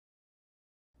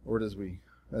Lord, as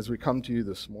we come to you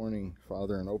this morning,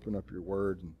 Father, and open up your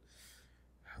word, and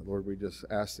Lord, we just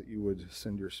ask that you would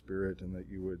send your Spirit and that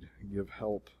you would give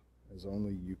help as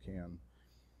only you can.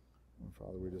 And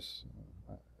Father, we just,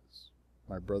 as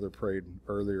my brother prayed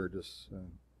earlier, just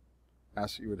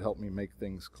ask that you would help me make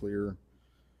things clear,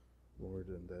 Lord,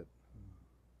 and that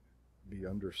be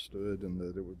understood, and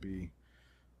that it would be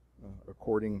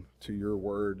according to your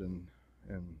word, and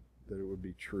that it would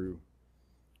be true.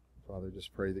 Father,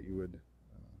 just pray that you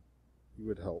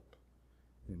would help.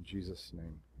 In Jesus'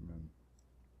 name, amen.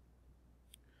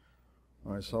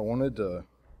 All right, so I wanted to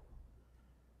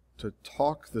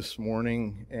talk this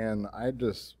morning, and I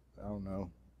don't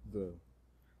know,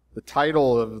 the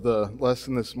title of the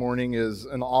lesson this morning is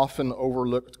An Often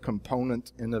Overlooked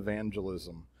Component in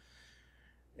Evangelism.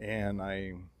 And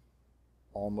I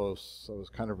was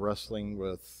kind of wrestling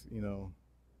with,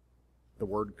 the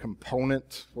word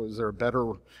component. Was there a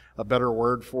better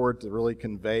word for it to really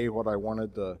convey what I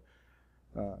wanted to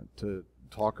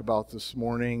talk about this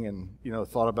morning? And,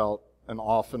 thought about an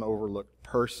often overlooked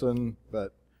person,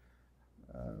 but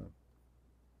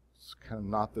it's kind of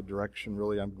not the direction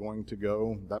really I'm going to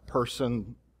go. That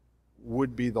person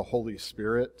would be the Holy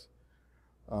Spirit.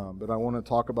 But I want to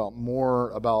talk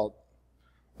more about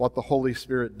what the Holy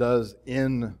Spirit does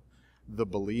in the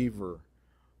believer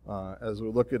as we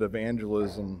look at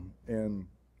evangelism. And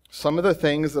some of the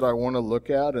things that I want to look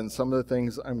at and some of the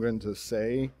things I'm going to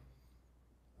say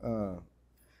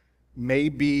may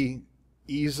be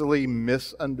easily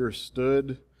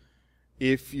misunderstood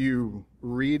if you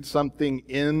read something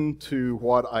into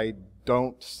what I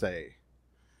don't say.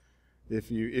 If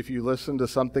you listen to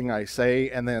something I say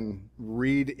and then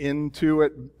read into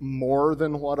it more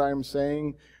than what I'm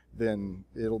saying, then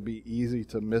it'll be easy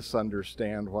to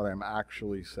misunderstand what I'm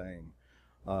actually saying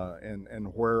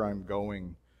and where I'm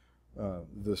going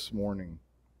this morning.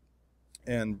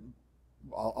 And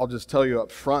I'll just tell you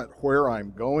up front, where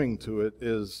I'm going to it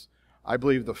is, I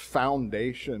believe the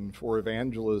foundation for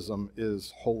evangelism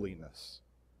is holiness.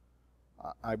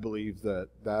 I believe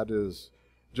that is,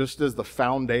 just as the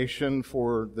foundation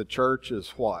for the church is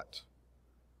what?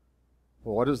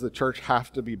 Well, what does the church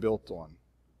have to be built on?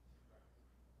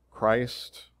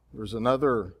 Christ. There's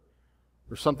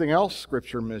something else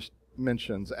Scripture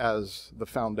mentions as the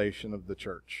foundation of the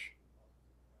church.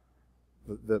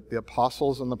 The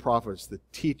apostles and the prophets, the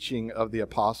teaching of the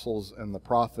apostles and the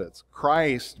prophets.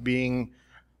 Christ being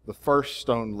the first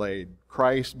stone laid.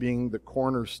 Christ being the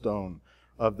cornerstone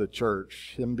of the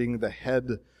church. Him being the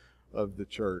head of the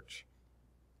church.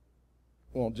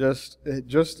 Well, just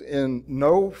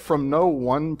from no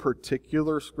one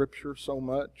particular Scripture so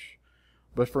much,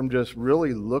 but from just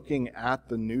really looking at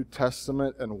the New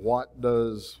Testament and what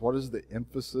is the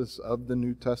emphasis of the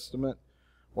New Testament?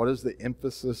 What is the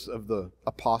emphasis of the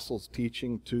apostles'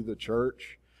 teaching to the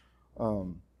church?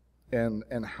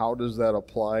 And how does that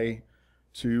apply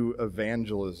to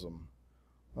evangelism?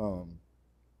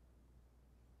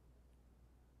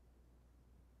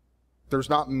 There's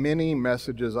not many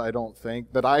messages, I don't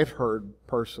think, that I've heard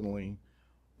personally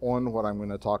on what I'm going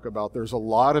to talk about. There's a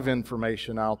lot of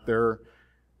information out there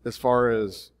as far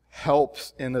as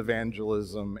helps in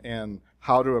evangelism and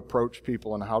how to approach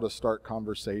people and how to start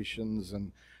conversations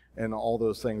and all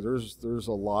those things. There's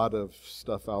a lot of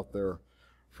stuff out there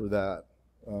for that.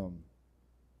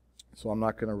 So I'm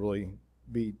not going to really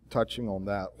be touching on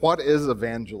that. What is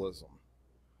evangelism?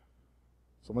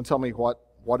 Someone tell me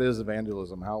what is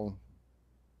evangelism? How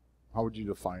would you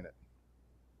define it?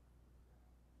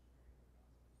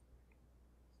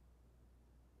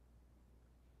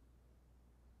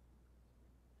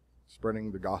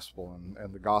 Spreading the gospel,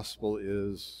 and the gospel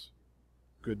is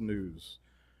good news.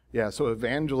 Yeah, so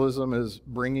evangelism is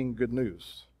bringing good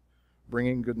news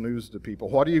to people.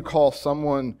 What do you call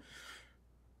someone,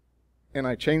 and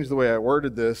I changed the way I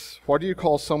worded this, what do you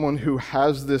call someone who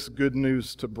has this good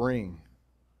news to bring?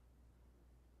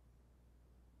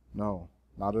 No,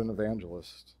 not an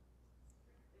evangelist.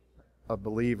 A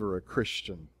believer, a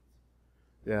Christian.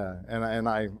 Yeah, and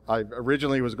I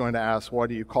originally was going to ask, what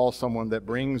do you call someone that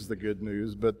brings the good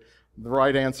news? But the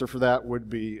right answer for that would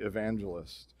be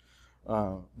evangelist.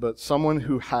 But someone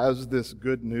who has this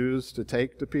good news to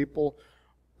take to people,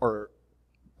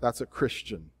 that's a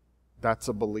Christian. That's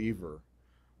a believer.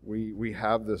 We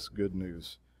have this good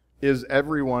news. Is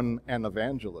everyone an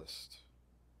evangelist?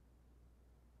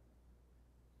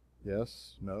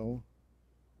 Yes? No?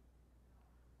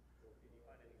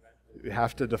 You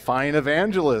have to define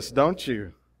evangelist, don't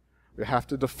you? You have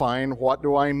to define, what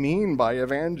do I mean by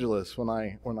evangelist when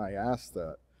I ask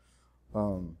that.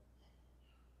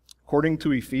 According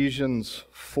to Ephesians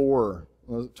 4,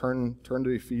 Let's turn to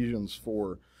Ephesians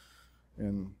 4,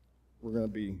 and we're going to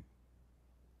be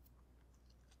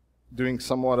doing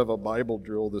somewhat of a Bible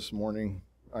drill this morning,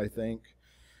 I think.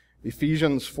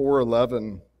 Ephesians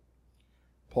 4:11,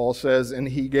 Paul says, "And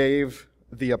he gave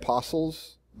the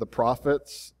apostles, the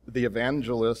prophets, the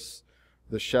evangelists,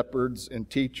 the shepherds and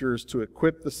teachers to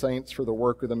equip the saints for the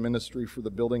work of the ministry, for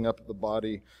the building up of the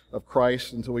body of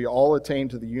Christ, until we all attain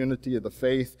to the unity of the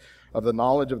faith, of the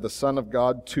knowledge of the Son of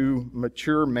God, to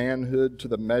mature manhood, to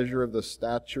the measure of the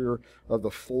stature of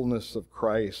the fullness of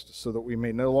Christ, so that we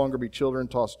may no longer be children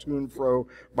tossed to and fro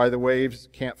by the waves."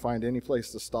 Can't find any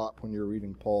place to stop when you're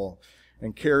reading Paul.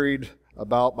 "And carried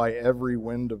about by every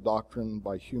wind of doctrine,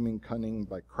 by human cunning,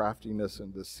 by craftiness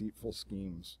and deceitful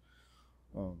schemes."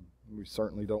 We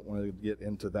certainly don't want to get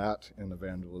into that in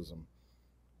evangelism.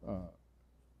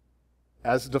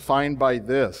 As defined by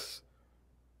this,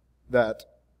 that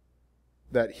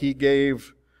he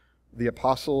gave the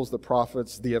apostles, the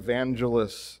prophets, the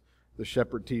evangelists, the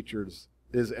shepherd teachers.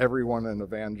 Is everyone an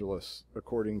evangelist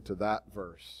according to that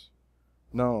verse?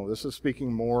 No, this is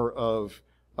speaking more of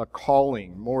a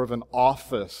calling, more of an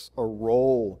office, a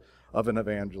role of an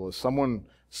evangelist. Someone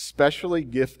specially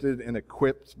gifted and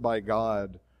equipped by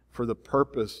God for the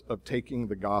purpose of taking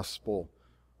the gospel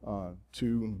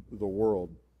to the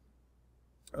world.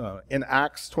 In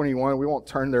Acts 21, we won't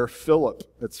turn there, Philip.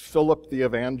 It's Philip the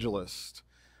evangelist.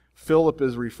 Philip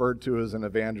is referred to as an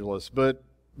evangelist. But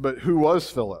who was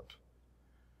Philip?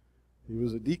 He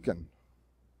was a deacon.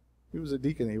 He was a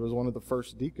deacon. He was one of the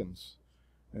first deacons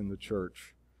in the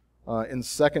church. In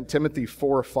 2 Timothy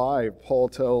 4:5, Paul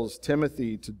tells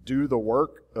Timothy to do the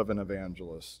work of an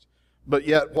evangelist. But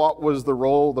yet, what was the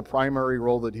role, the primary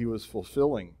role that he was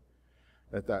fulfilling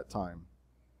at that time?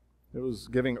 It was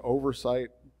giving oversight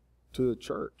to the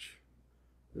church.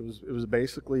 It was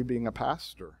basically being a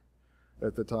pastor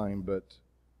at the time. But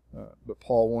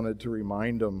Paul wanted to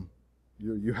remind him,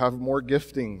 you have more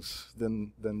giftings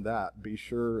than that. Be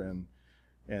sure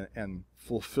and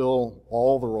fulfill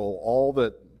all the role, all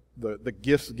the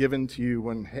gifts given to you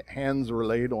when hands were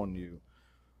laid on you.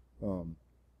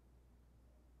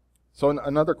 So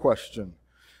another question.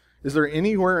 Is there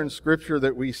anywhere in Scripture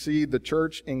that we see the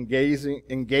church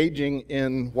engaging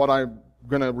in what I'm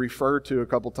going to refer to a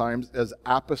couple times as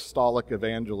apostolic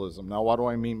evangelism? Now, what do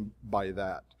I mean by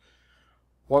that?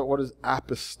 What is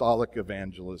apostolic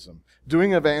evangelism?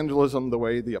 Doing evangelism the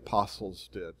way the apostles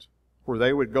did, where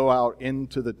they would go out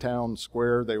into the town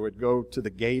square, they would go to the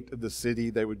gate of the city,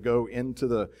 they would go into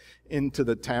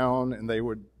the town, and they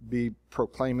would be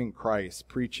proclaiming Christ,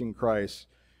 preaching Christ.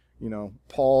 You know,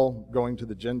 Paul going to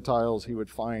the Gentiles, he would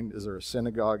find, is there a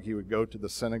synagogue? He would go to the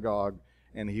synagogue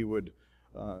and he would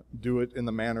do it in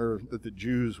the manner that the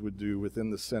Jews would do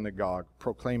within the synagogue,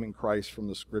 proclaiming Christ from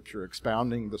the Scripture,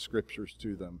 expounding the Scriptures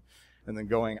to them, and then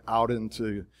going out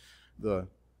into the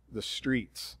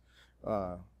streets,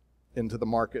 into the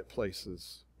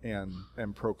marketplaces,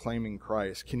 and proclaiming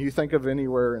Christ. Can you think of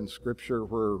anywhere in Scripture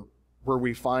where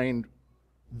we find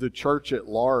the church at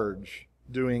large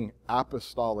doing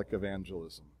apostolic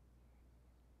evangelism?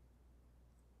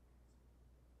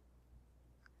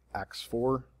 Acts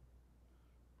 4.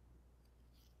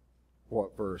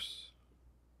 What verse?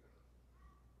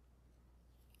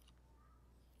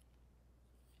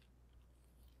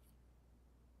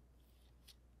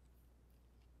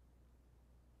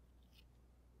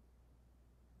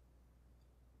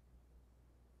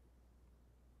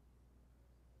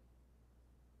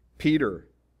 Peter,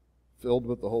 filled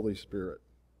with the Holy Spirit.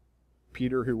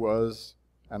 Peter, who was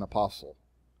an apostle.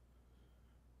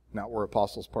 Now, were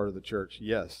apostles part of the church?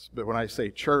 Yes. But when I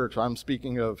say church, I'm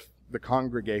speaking of the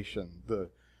congregation, the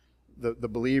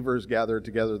believers gathered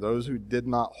together, those who did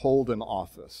not hold an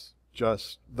office,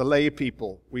 just the lay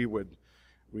people, we would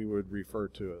refer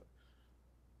to it.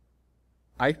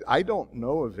 I don't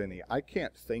know of any. I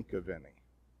can't think of any.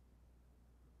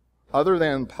 Other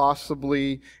than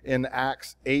possibly in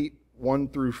Acts 8, 1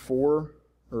 through 4,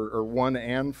 or 1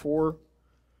 and 4.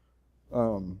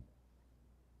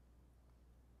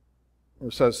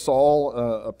 It says, Saul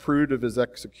approved of his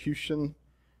execution,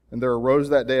 and there arose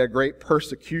that day a great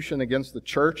persecution against the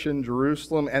church in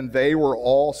Jerusalem, and they were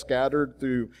all scattered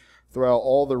throughout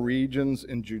all the regions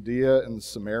in Judea and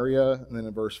Samaria. And then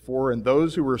in verse 4, and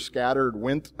those who were scattered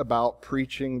went about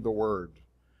preaching the word.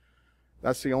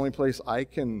 That's the only place I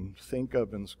can think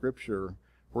of in Scripture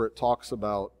where it talks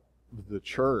about the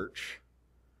church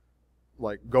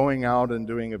like going out and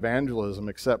doing evangelism,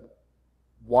 except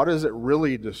what is it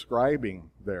really describing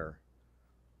there?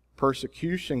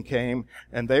 Persecution came,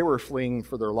 and they were fleeing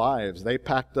for their lives. They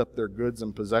packed up their goods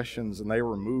and possessions, and they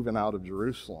were moving out of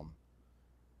Jerusalem.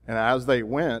 And as they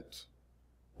went,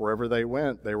 wherever they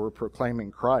went, they were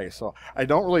proclaiming Christ. So I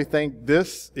don't really think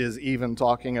this is even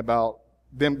talking about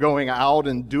them going out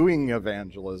and doing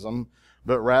evangelism,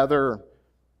 but rather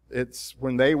it's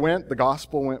when they went, the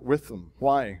gospel went with them.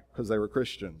 Why? Because they were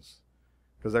Christians.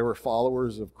 Because they were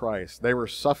followers of Christ. They were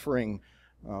suffering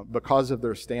because of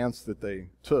their stance that they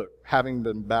took, having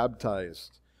been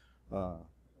baptized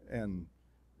and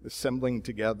assembling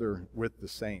together with the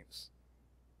saints.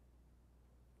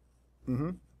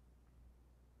 Mm-hmm.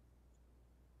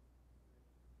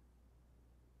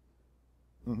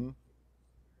 Mm-hmm.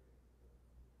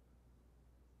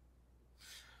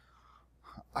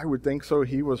 I would think so.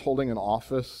 He was holding an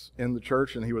office in the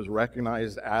church, and he was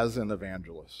recognized as an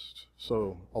evangelist.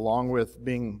 So along with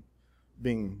being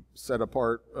set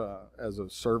apart as a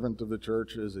servant of the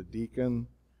church, as a deacon,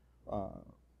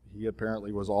 he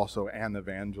apparently was also an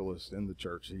evangelist in the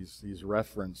church. He's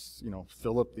referenced,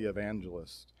 Philip the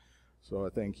evangelist. So I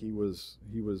think he was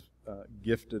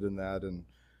gifted in that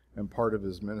and part of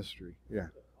his ministry. Yeah.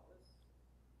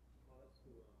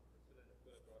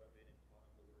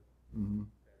 Mm-hmm.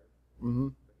 Mm-hmm.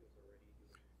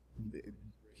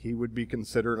 He would be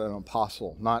considered an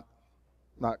apostle, not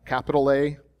capital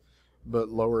A, but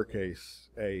lowercase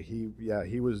a.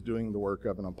 He was doing the work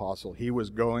of an apostle. He was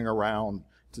going around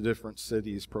to different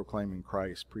cities proclaiming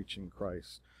Christ, preaching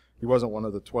Christ. He wasn't one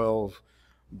of the 12,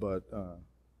 but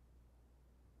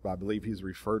I believe he's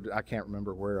referred to, I can't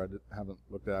remember where, haven't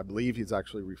looked at it. I believe he's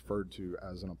actually referred to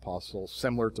as an apostle,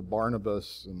 similar to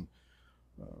Barnabas. And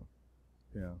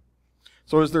yeah.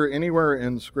 So is there anywhere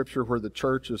in Scripture where the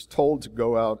church is told to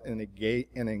go out and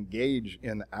engage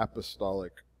in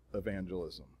apostolic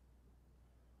evangelism?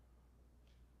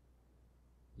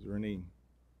 Is there any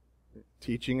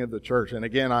teaching of the church? And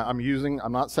again,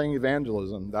 I'm not saying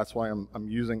evangelism. That's why I'm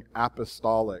using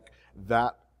apostolic,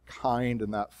 that kind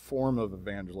and that form of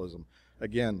evangelism.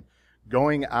 Again,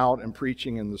 going out and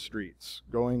preaching in the streets,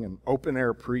 going and open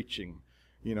air preaching,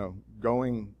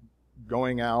 going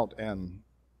out and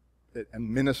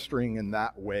ministering in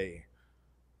that way.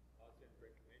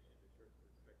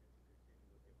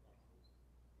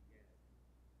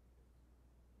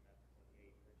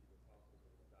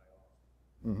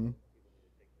 Mm-hmm.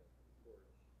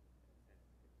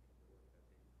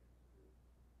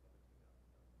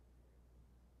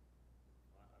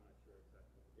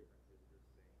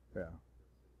 Yeah.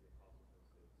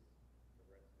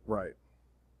 Right.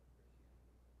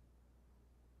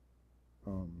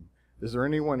 Is there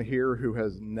anyone here who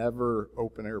has never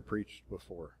open air preached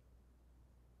before?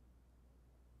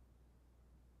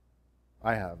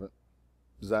 I haven't.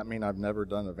 Does that mean I've never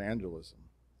done evangelism?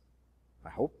 I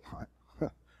hope not.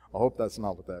 I hope that's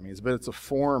not what that means. But it's a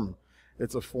form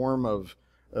of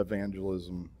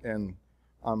evangelism. And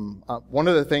one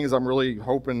of the things I'm really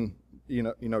hoping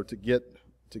to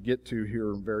get to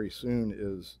here very soon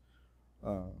is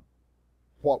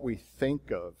what we think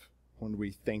of when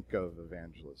we think of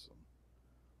evangelism.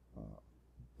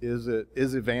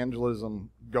 Is evangelism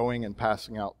going and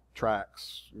passing out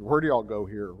tracts? Where do y'all go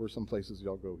here? Where's some places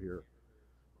y'all go here?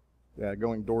 Yeah,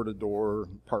 going door to door.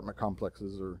 Apartment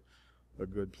complexes are a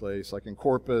good place. Like in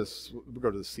Corpus, we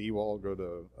go to the seawall.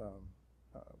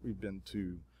 We've been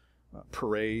to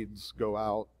parades. Go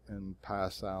out and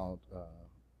pass out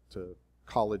to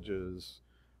colleges.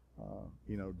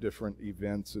 Different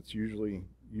events. It's usually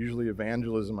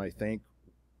evangelism. I think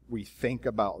we think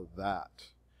about that.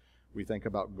 We think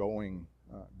about going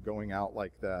out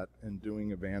like that and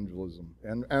doing evangelism.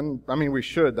 And I mean, we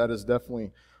should. That is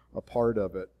definitely a part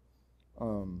of it.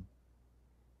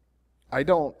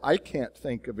 I can't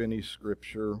think of any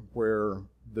scripture where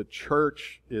the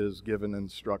church is given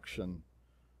instruction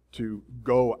to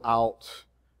go out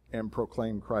and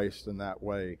proclaim Christ in that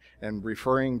way. And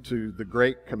referring to the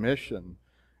Great Commission,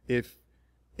 if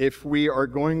we are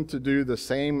going to do the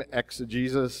same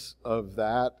exegesis of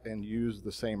that and use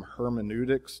the same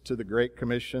hermeneutics to the Great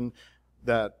Commission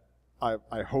that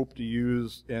I hope to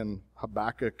use in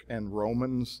Habakkuk and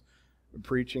Romans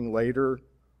preaching later,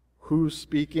 who's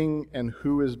speaking and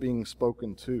who is being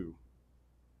spoken to?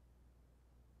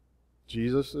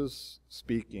 Jesus is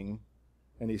speaking,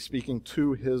 and he's speaking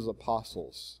to his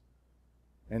apostles.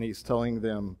 And he's telling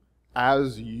them,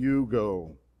 as you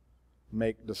go,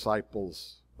 make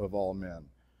disciples of all men.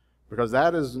 Because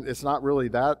it's not really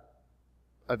that.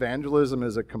 Evangelism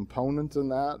is a component in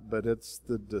that, but it's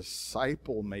the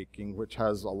disciple making, which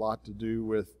has a lot to do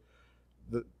with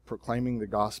proclaiming the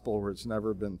gospel where it's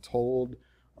never been told,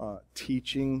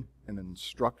 teaching and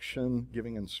instruction,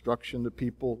 giving instruction to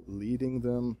people, leading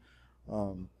them.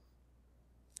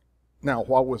 Now,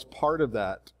 what was part of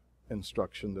that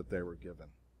instruction that they were given?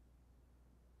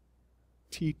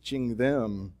 teaching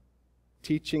them,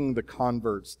 teaching the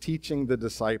converts, teaching the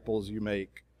disciples you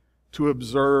make to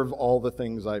observe all the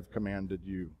things I've commanded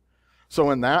you. So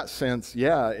in that sense,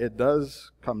 yeah, it does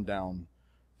come down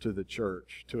to the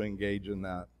church to engage in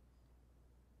that.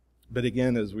 But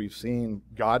again, as we've seen,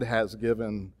 God has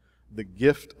given the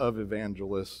gift of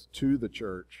evangelists to the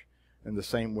church in the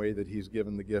same way that He's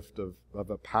given the gift of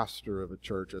a pastor of a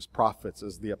church, as prophets,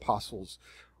 as the apostles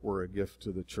were a gift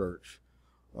to the church.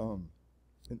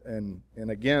 And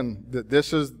again,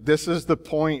 this is the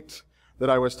point that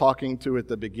I was talking to at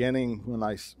the beginning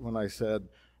when I said,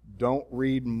 don't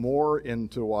read more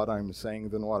into what I'm saying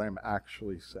than what I'm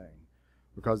actually saying,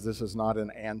 because this is not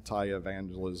an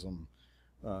anti-evangelism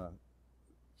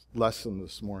lesson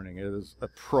this morning. It is a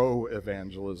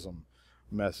pro-evangelism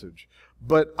message.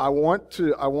 But I want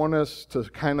us to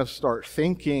kind of start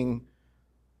thinking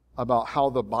about how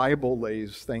the Bible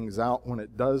lays things out when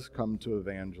it does come to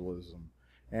evangelism.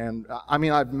 And I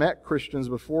mean, I've met Christians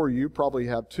before, you probably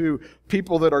have too,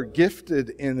 people that are gifted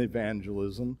in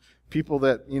evangelism, people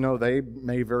that, they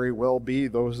may very well be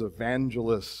those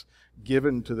evangelists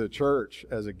given to the church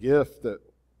as a gift. That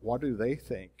what do they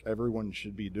think everyone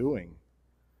should be doing?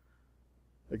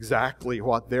 Exactly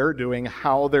what they're doing,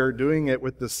 how they're doing it,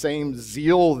 with the same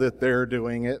zeal that they're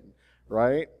doing it,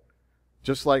 right?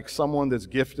 Just like someone that's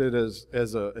gifted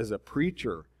as a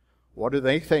preacher, what do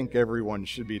they think everyone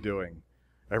should be doing?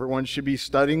 Everyone should be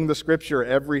studying the Scripture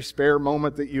every spare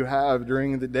moment that you have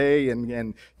during the day,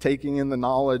 and taking in the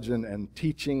knowledge and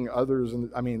teaching others. And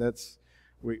I mean,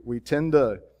 we tend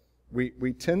to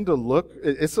look.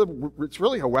 It's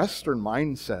really a Western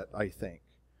mindset, I think,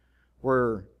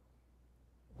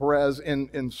 whereas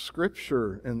in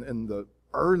Scripture, in the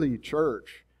early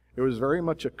church, it was very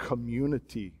much a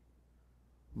community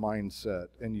mindset,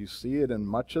 and you see it in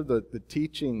much of the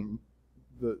teaching.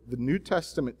 The New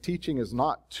Testament teaching is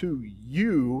not to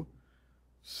you,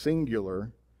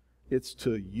 singular, it's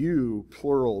to you,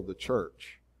 plural, the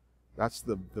church. That's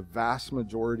the vast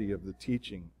majority of the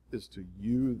teaching, is to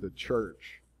you, the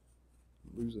church.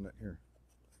 I'm losing it here.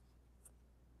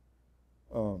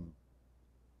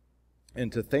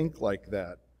 And to think like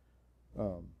that.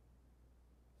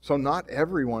 So not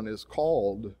everyone is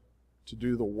called to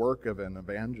do the work of an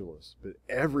evangelist, but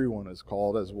everyone is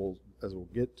called, as we'll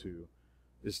get to,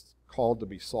 is called to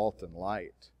be salt and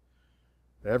light.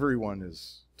 Everyone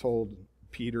is told,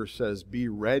 Peter says, be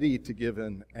ready to give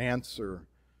an answer,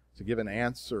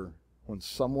 when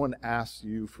someone asks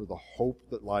you for the hope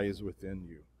that lies within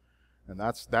you. And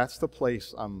that's the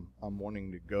place I'm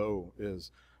wanting to go, is,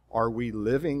 are we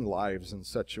living lives in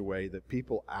such a way that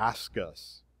people ask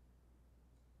us,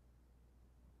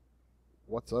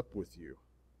 what's up with you?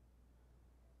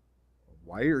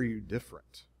 Why are you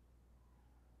different?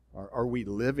 Are we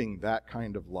living that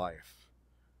kind of life?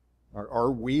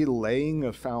 Are we laying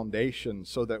a foundation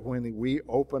so that when we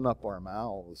open up our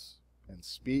mouths and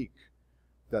speak,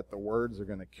 that the words are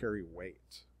going to carry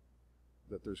weight,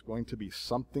 that there's going to be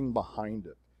something behind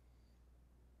it?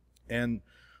 And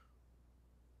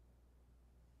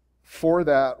for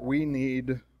that, we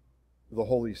need the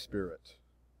Holy Spirit.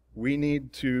 We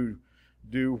need to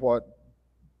do what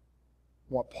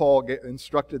Paul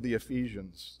instructed the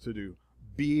Ephesians to do.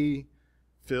 Be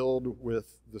filled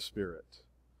with the Spirit.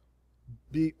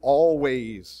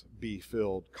 Always be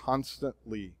filled,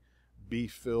 constantly be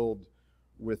filled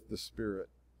with the Spirit.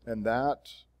 And that,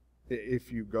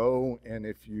 if you go and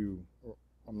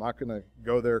I'm not going to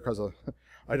go there because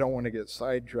I don't want to get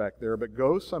sidetracked there, but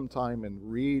go sometime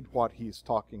and read what he's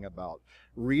talking about.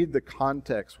 Read the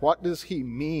context. What does he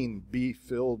mean, be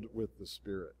filled with the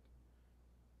Spirit?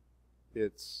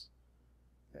 It's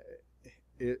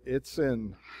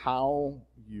in how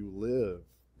you live.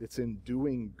 It's in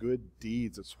doing good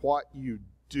deeds. It's what you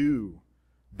do.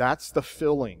 That's the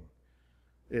filling.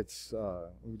 It's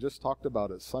we just talked about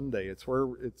it Sunday. It's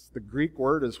the Greek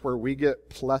word is where we get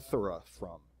plethora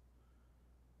from,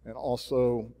 and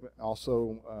also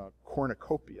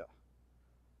cornucopia.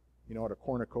 You know what a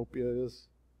cornucopia is?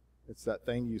 It's that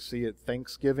thing you see at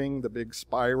Thanksgiving, the big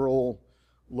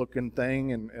spiral-looking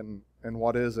thing, and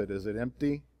what is it? Is it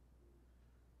empty?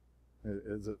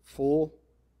 Is it full?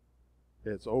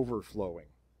 It's overflowing.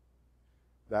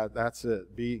 That's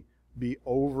it. Be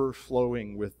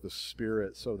overflowing with the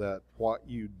Spirit, so that what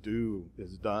you do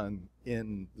is done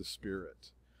in the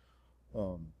Spirit.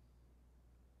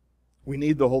 We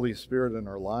need the Holy Spirit in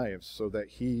our lives so that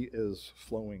He is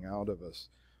flowing out of us.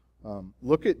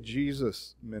 Look at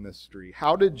Jesus' ministry.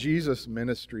 How did Jesus'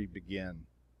 ministry begin?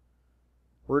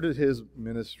 Where did His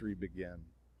ministry begin?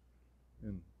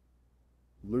 In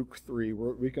Luke 3,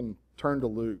 we can turn to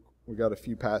Luke. We got a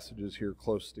few passages here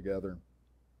close together.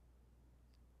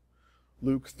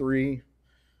 Luke 3,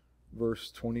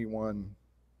 verse 21.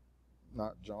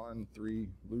 Not John 3,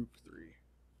 Luke 3.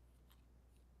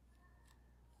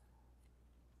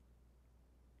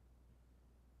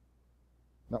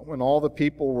 Now when all the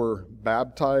people were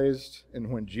baptized,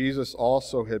 and when Jesus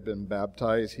also had been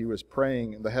baptized, he was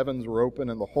praying, and the heavens were open,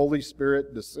 and the Holy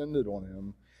Spirit descended on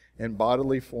him in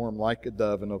bodily form like a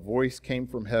dove, and a voice came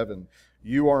from heaven,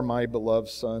 "You are my beloved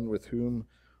Son, with whom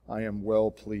I am well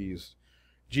pleased."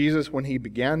 Jesus, when he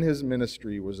began his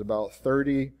ministry, was about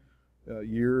 30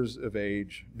 years of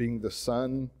age, being the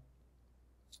son,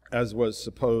 as was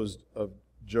supposed, of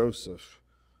Joseph.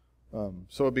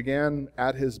 So it began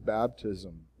at his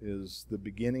baptism, is the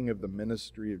beginning of the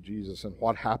ministry of Jesus. And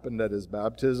what happened at his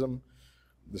baptism?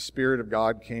 The Spirit of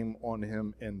God came on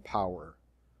him in power.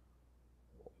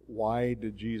 Why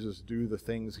did Jesus do the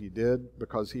things he did?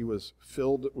 Because he was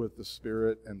filled with the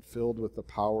Spirit and filled with the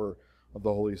power of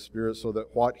the Holy Spirit, so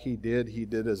that what he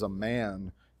did as a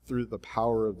man through the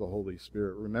power of the Holy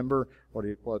Spirit. Remember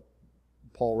what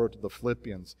Paul wrote to the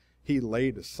Philippians. He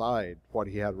laid aside what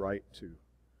he had right to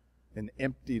and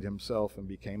emptied himself and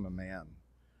became a man,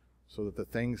 so that the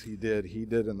things he did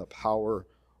in the power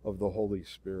of the Holy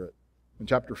Spirit. In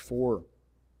chapter 4,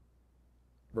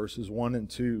 verses 1 and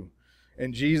 2,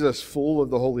 "And Jesus, full of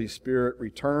the Holy Spirit,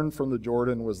 returned from the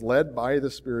Jordan, was led by the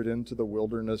Spirit into the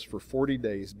wilderness for 40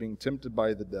 days, being tempted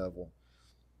by the devil."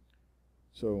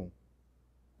 So,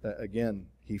 again,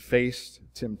 he faced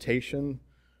temptation,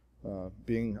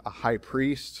 being a high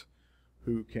priest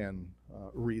who can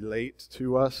relate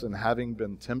to us, and having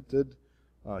been tempted,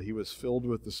 he was filled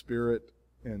with the Spirit,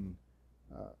 and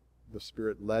the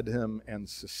Spirit led him and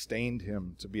sustained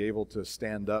him to be able to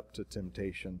stand up to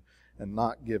temptation and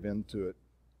not give in to it.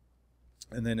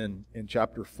 And then in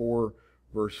chapter 4,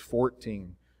 verse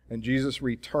 14, "And Jesus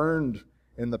returned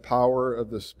in the power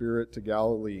of the Spirit to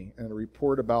Galilee, and a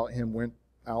report about him went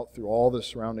out through all the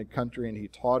surrounding country, and he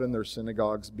taught in their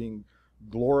synagogues, being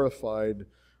glorified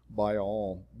by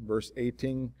all." Verse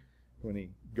 18, when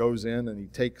he goes in and he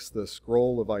takes the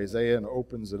scroll of Isaiah and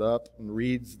opens it up and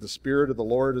reads, "The Spirit of the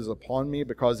Lord is upon me,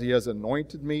 because he has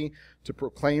anointed me to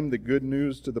proclaim the good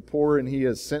news to the poor, and he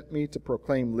has sent me to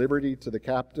proclaim liberty to the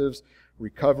captives,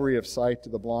 recovery of sight to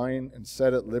the blind, and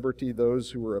set at liberty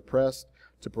those who were oppressed,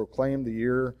 to proclaim the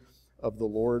year of the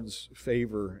Lord's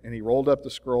favor." And he rolled up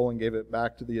the scroll and gave it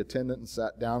back to the attendant and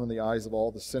sat down, and the eyes of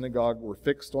all the synagogue were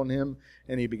fixed on him.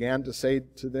 And he began to say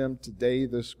to them, "Today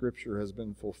this scripture has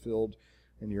been fulfilled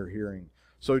in your hearing."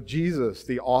 So Jesus,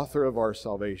 the author of our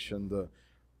salvation,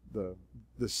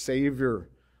 the Savior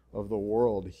of the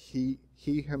world, he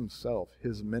himself,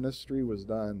 his ministry was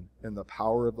done in the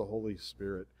power of the Holy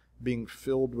Spirit, being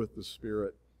filled with the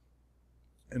Spirit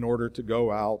in order to go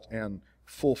out and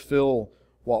fulfill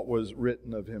what was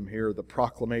written of him here, the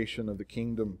proclamation of the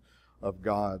kingdom of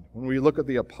God. When we look at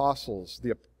the apostles,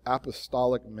 the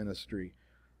apostolic ministry,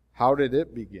 how did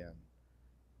it begin?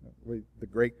 The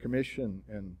Great Commission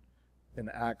in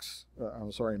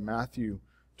Matthew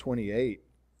 28,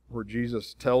 where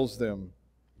Jesus tells them,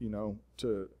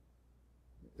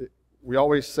 we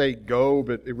always say go,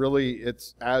 but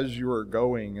it's as you are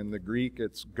going. In the Greek,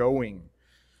 it's going.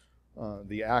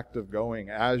 The act of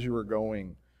going, as you are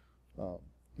going,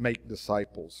 make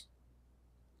disciples,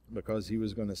 because he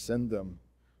was going to send them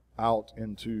out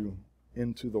into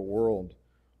the world.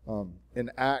 In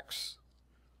Acts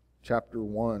chapter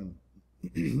 1,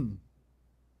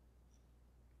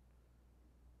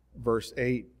 verse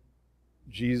 8,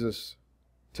 Jesus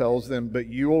tells them, "But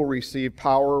you will receive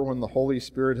power when the Holy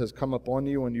Spirit has come upon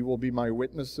you, and you will be my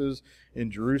witnesses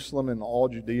in Jerusalem and all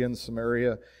Judea and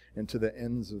Samaria and to the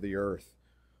ends of the earth."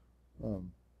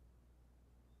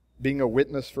 Being a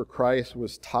witness for Christ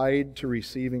was tied to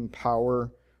receiving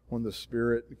power when the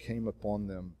Spirit came upon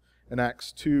them. In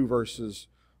Acts 2, verses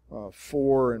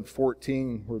 4 and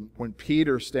 14, when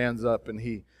Peter stands up and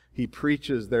he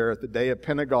preaches there at the day of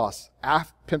Pentecost,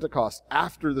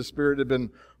 after the Spirit had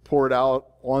been poured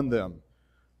out on them.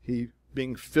 He,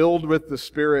 being filled with the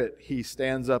Spirit, he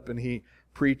stands up and he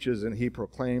preaches and he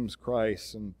proclaims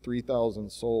Christ, and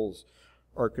 3,000 souls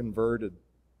are converted.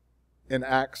 In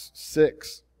Acts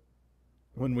 6,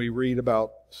 when we read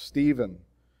about Stephen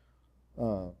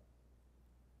also,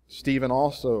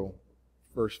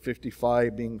 verse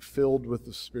 55, being filled with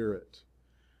the Spirit,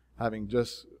 having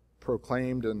just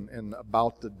proclaimed and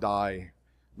about to die,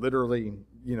 literally,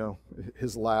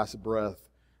 his last breath,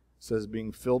 says,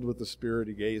 being filled with the Spirit,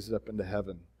 he gazed up into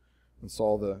heaven and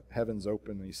saw the heavens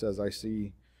open, and he says, I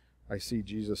see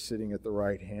Jesus sitting at the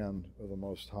right hand of the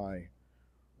Most High.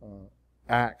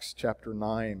 Acts chapter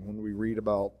 9 when we read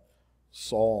about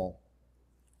Saul.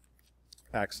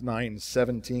 Acts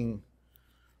 9:17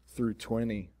 through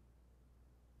 20.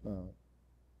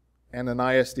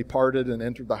 Ananias departed and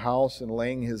entered the house, and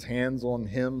laying his hands on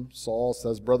him, Saul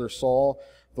says, "Brother Saul,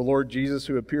 the Lord Jesus,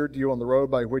 who appeared to you on the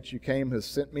road by which you came, has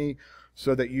sent me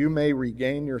so that you may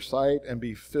regain your sight and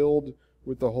be filled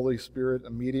with the Holy Spirit."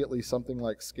 Immediately something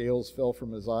like scales fell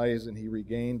from his eyes, and he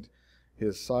regained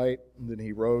his sight. And then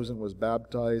he rose and was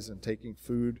baptized, and taking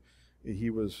food, he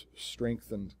was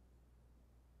strengthened.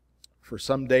 For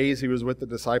some days he was with the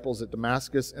disciples at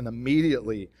Damascus, and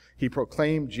immediately he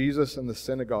proclaimed Jesus in the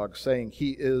synagogue, saying,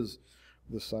 "He is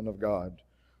the Son of God."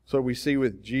 So we see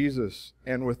with Jesus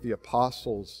and with the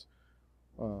apostles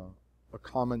a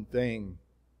common thing.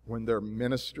 When their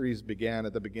ministries began,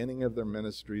 at the beginning of their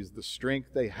ministries, the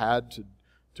strength they had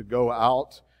to go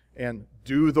out and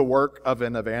do the work of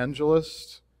an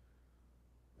evangelist,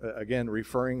 again,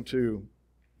 referring to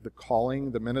the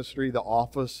calling, the ministry, the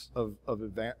office of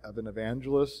an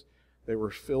evangelist. They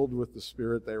were filled with the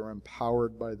Spirit. They were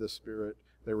empowered by the Spirit.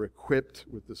 They were equipped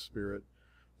with the Spirit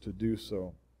to do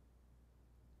so.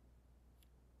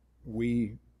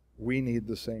 We need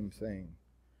the same thing.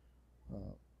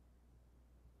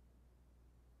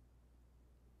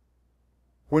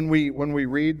 When we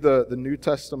read the New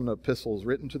Testament epistles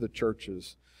written to the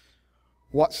churches,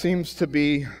 what seems to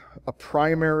be a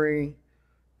primary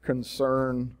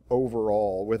concern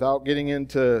overall, without getting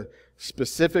into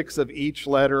specifics of each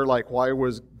letter, like why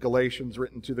was Galatians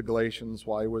written to the Galatians,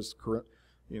 why was 1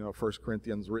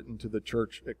 Corinthians written to the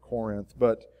church at Corinth,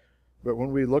 but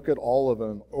when we look at all of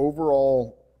them,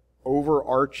 overall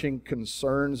overarching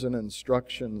concerns and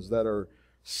instructions that are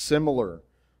similar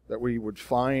that we would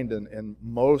find in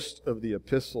most of the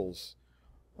epistles,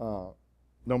 no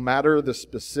matter the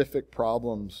specific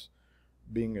problems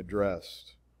being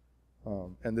addressed.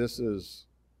 And this is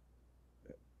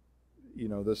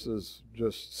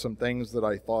just some things that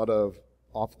I thought of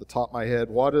off the top of my head.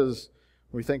 When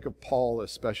we think of Paul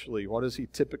especially, what does he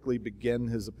typically begin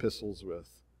his epistles with?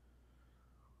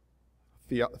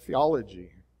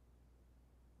 Theology.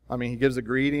 I mean, he gives a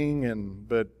greeting,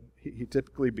 but he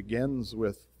typically begins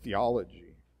with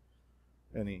theology.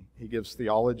 And he gives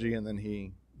theology, and then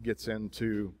he gets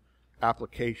into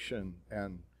application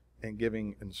and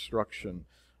giving instruction.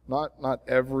 Not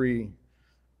every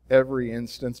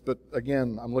instance, but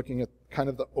again, I'm looking at kind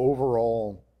of the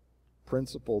overall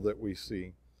principle that we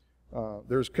see.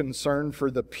 There's concern for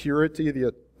the purity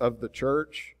of the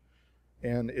church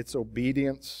and its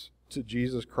obedience to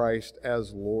Jesus Christ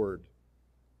as Lord.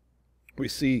 We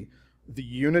see the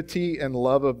unity and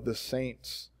love of the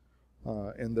saints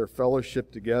in their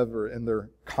fellowship together, in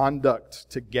their conduct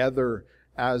together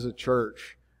as a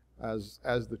church, as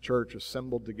the church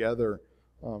assembled together.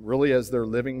 Really as they're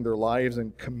living their lives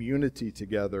in community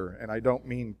together. And I don't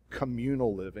mean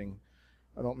communal living.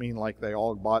 I don't mean like they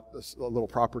all bought a little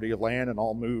property of land and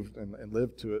all moved and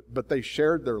lived to it. But they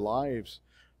shared their lives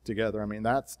together. I mean,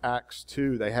 that's Acts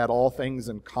 2. They had all things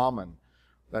in common.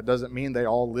 That doesn't mean they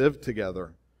all lived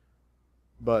together.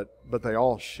 But they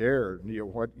all shared.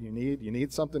 What you need? You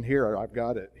need something here. I've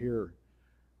got it here.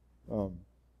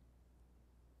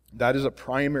 That is a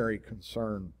primary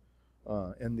concern.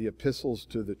 In the epistles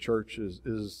to the churches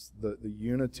is the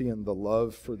unity and the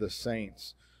love for the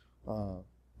saints,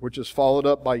 which is followed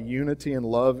up by unity and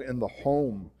love in the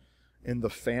home, in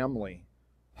the family,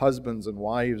 husbands and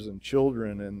wives and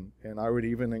children, and I would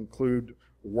even include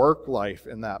work life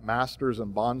in that, masters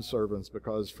and bondservants,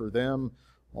 because for them,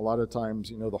 a lot of times,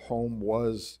 the home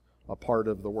was a part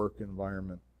of the work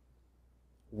environment.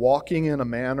 Walking in a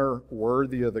manner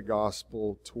worthy of the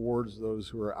gospel towards those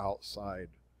who are outside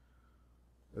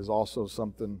is also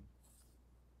something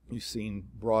you've seen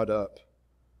brought up.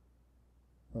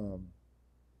 An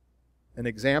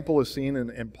example is seen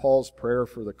in Paul's prayer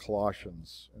for the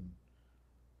Colossians. And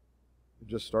we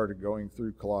just started going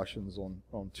through Colossians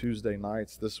on Tuesday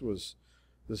nights. This was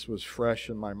fresh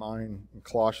in my mind. In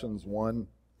Colossians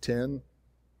 1:10,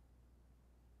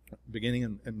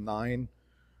 beginning in 9.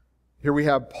 Here we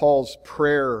have Paul's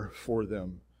prayer for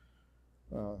them.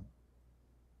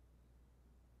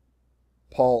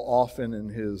 Paul often in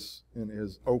his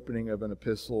opening of an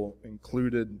epistle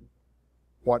included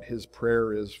what his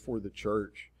prayer is for the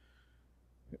church.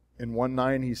 In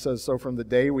 1:9 he says, "So from the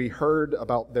day we heard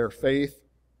about their faith,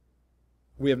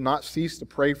 we have not ceased to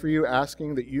pray for you,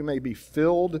 asking that you may be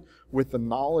filled with the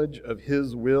knowledge of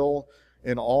His will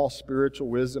in all spiritual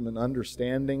wisdom and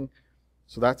understanding."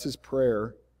 So that's his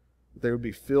prayer. That they would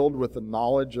be filled with the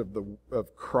knowledge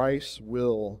of Christ's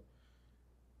will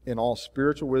in all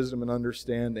spiritual wisdom and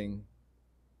understanding.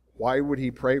 Why would he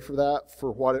pray for that?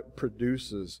 For what it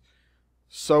produces.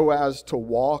 So as to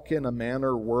walk in a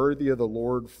manner worthy of the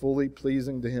Lord, fully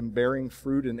pleasing to Him, bearing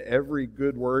fruit in every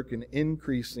good work, and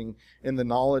increasing in the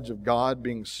knowledge of God,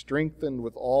 being strengthened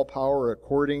with all power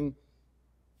according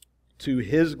to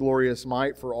His glorious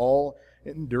might, for all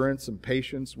endurance and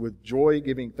patience, with joy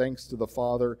giving thanks to the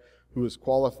Father, who has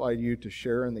qualified you to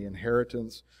share in the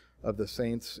inheritance of the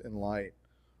saints in light.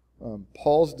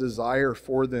 Paul's desire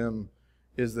for them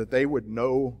is that they would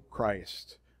know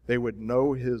Christ. They would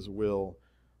know His will.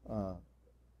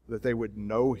 That they would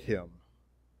know Him,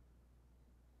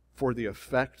 for the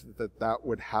effect that that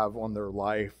would have on their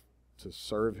life, to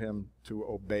serve Him, to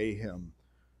obey Him,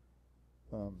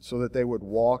 so that they would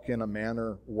walk in a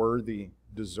manner worthy,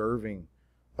 deserving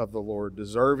of the Lord,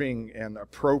 deserving and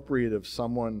appropriate of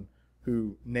someone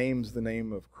who names the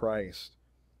name of Christ,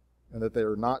 and that they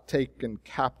are not taken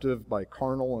captive by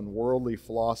carnal and worldly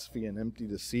philosophy and empty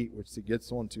deceit, which he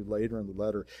gets onto later in the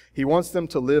letter. He wants them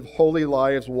to live holy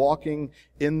lives, walking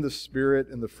in the Spirit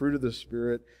and the fruit of the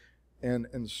Spirit, and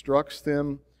instructs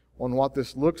them on what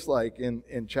this looks like in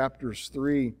chapters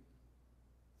 3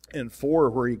 and 4,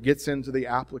 where he gets into the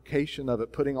application of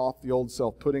it, putting off the old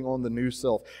self, putting on the new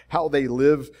self, how they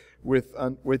live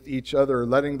with each other,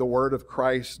 letting the word of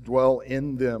Christ dwell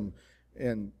in them,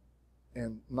 and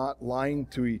not lying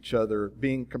to each other,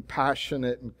 being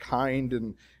compassionate and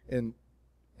kind and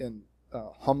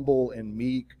humble and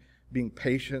meek, being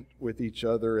patient with each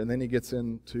other. And then he gets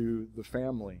into the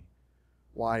family,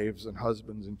 wives and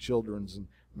husbands and children and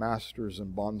masters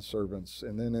and bondservants.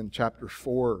 And then in chapter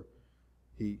 4,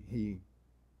 he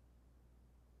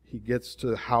gets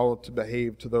to how to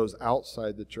behave to those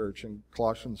outside the church. In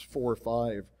Colossians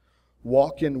 4:5,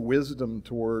 walk in wisdom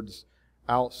towards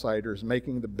outsiders,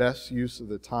 making the best use of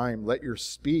the time. Let your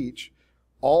speech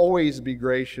always be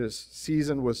gracious,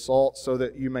 seasoned with salt, so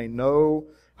that you may know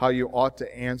how you ought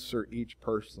to answer each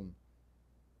person.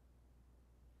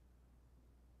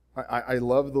 I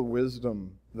love the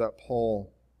wisdom that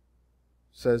Paul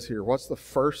says here. What's the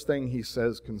first thing he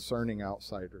says concerning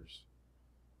outsiders?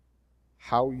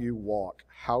 How you walk,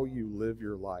 how you live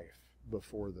your life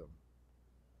before them.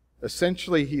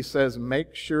 Essentially, he says,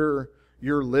 make sure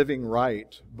you're living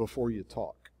right before you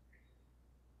talk.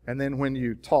 And then when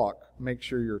you talk, make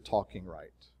sure you're talking right.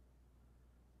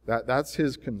 That's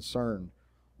his concern.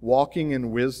 Walking in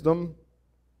wisdom.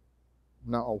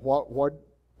 Now,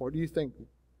 what do you think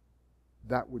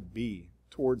that would be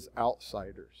towards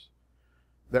outsiders?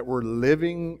 That we're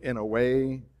living in a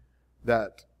way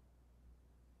that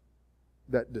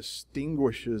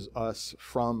distinguishes us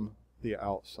from the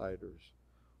outsiders.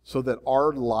 So that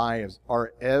our lives,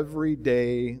 our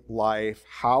everyday life,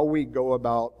 how we go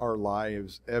about our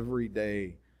lives every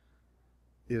day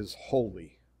is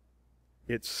holy.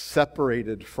 It's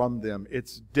separated from them.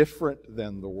 It's different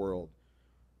than the world.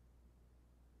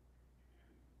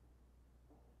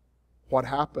 What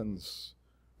happens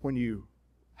when you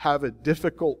have a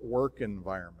difficult work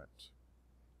environment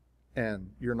and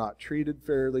you're not treated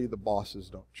fairly, the bosses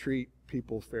don't treat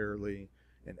people fairly,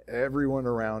 and everyone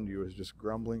around you is just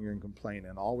grumbling and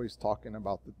complaining, always talking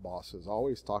about the bosses,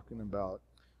 always talking about,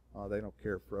 oh, they don't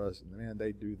care for us, and man,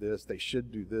 they do this, they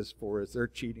should do this for us, they're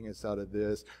cheating us out of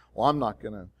this. Well, I'm not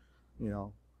going to,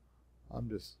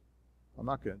 I'm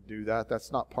not going to do that.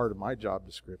 That's not part of my job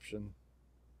description.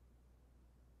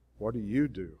 What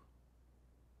do?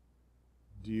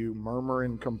 Do you murmur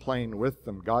and complain with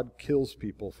them? God kills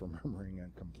people for murmuring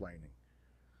and complaining.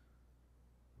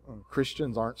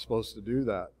 Christians aren't supposed to do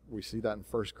that. We see that in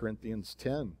 1 Corinthians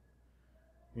 10.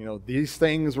 These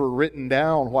things were written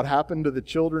down. What happened to the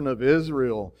children of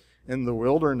Israel in the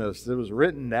wilderness? It was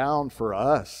written down for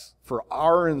us, for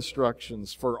our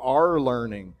instructions, for our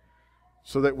learning,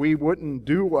 so that we wouldn't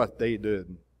do what they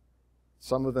did.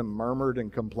 Some of them murmured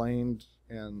and complained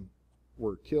and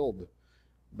were killed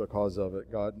because of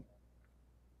it. God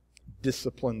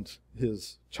disciplined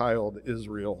His child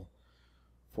Israel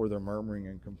for their murmuring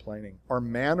and complaining. Our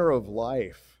manner of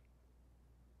life.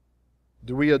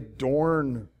 Do we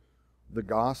adorn the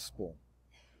gospel?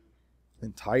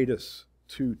 In Titus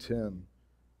 2:10,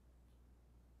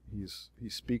 he's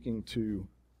speaking to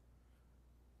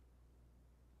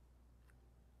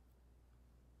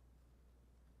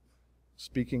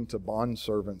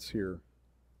bondservants here.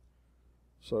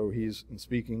 So he's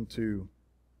speaking to,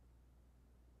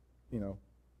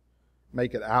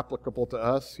 make it applicable to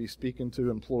us. He's speaking to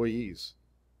employees.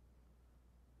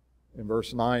 In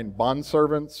verse 9,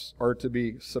 bondservants are to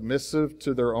be submissive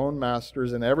to their own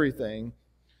masters in everything.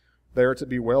 They are to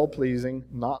be well-pleasing,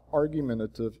 not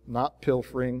argumentative, not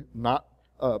pilfering,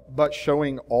 but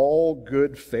showing all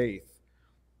good faith.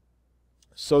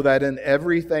 so that in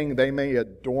everything they may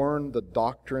adorn the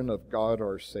doctrine of God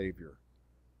our Savior.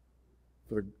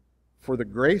 For the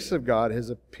grace of God has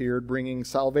appeared, bringing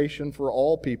salvation for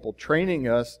all people, training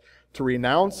us to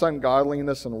renounce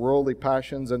ungodliness and worldly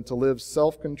passions, and to live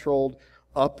self-controlled,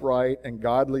 upright, and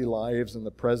godly lives in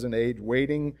the present age,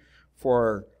 waiting for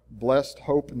our blessed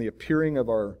hope and the appearing of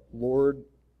our Lord,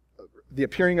 the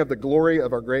appearing of the glory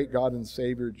of our great God and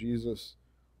Savior, Jesus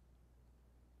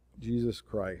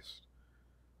Christ.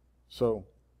 So,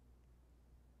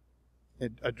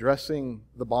 addressing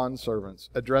the bondservants,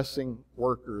 addressing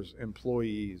workers,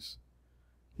 employees,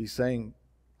 he's saying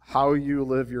how you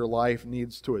live your life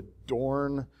needs to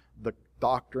adorn the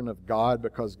doctrine of God,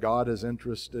 because God is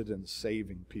interested in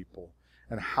saving people.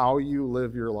 And how you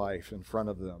live your life in front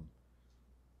of them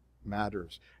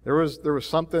matters. There was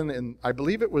something in, I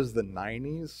believe it was the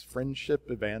 90s, friendship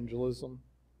evangelism.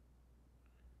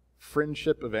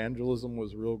 Friendship evangelism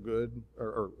was real good,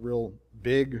 or real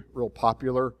big, real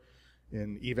popular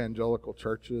in evangelical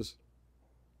churches.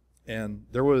 And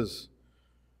there was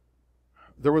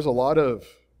a lot of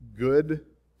good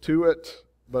to it,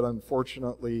 but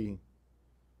unfortunately,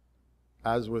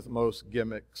 as with most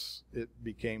gimmicks, it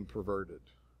became perverted.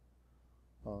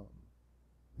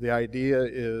 The idea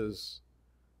is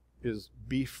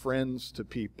be friends to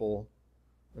people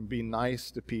and be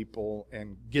nice to people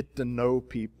and get to know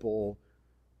people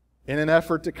in an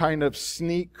effort to kind of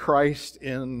sneak Christ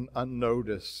in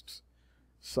unnoticed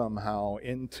somehow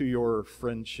into your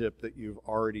friendship that you've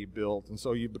already built. And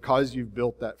so because you've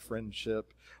built that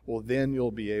friendship, well, then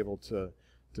you'll be able to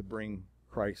bring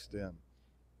Christ in.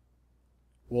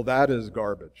 Well, that is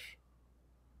garbage.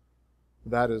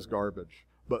 That is garbage.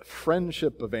 But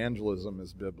friendship evangelism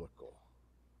is biblical.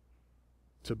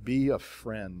 To be a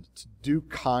friend, to do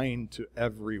kind to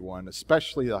everyone,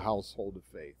 especially the household of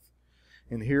faith.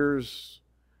 And here's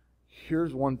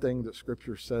one thing that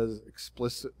Scripture says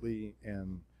explicitly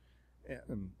and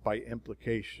by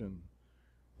implication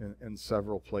in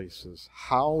several places.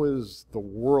 How is the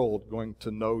world going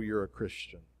to know you're a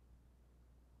Christian?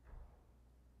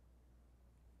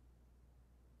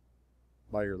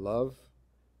 By your love?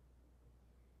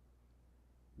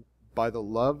 By the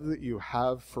love that you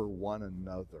have for one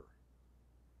another.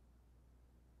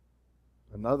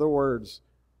 In other words,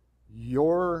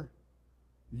 your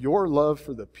love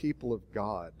for the people of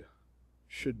God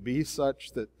should be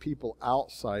such that people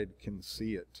outside can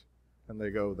see it and they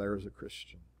go, there's a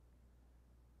Christian.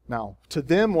 Now, to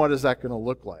them, what is that going to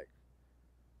look like?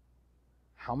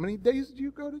 How many days do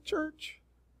you go to church?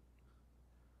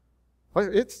 Well,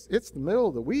 it's the middle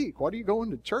of the week. What are you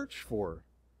going to church for?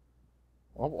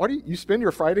 Well, what do you spend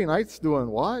your Friday nights doing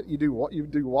what? You do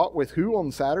what with who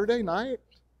on Saturday night?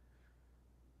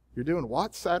 You're doing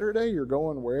what Saturday? You're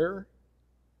going where?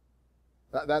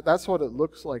 That's what it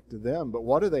looks like to them. But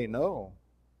what do they know?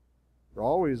 We're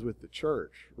always with the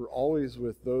church. We're always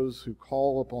with those who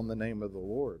call upon the name of the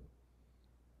Lord.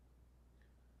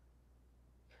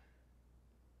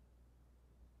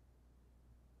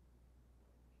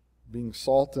 Being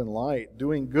salt and light,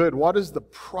 doing good. What is the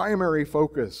primary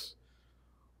focus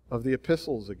of the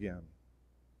epistles again?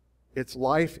 It's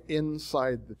life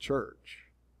inside the church.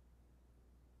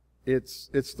 It's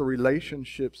the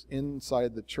relationships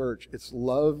inside the church. It's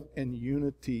love and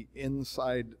unity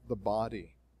inside the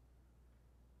body.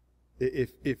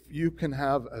 If you can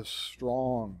have a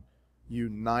strong,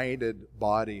 united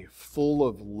body full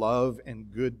of love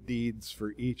and good deeds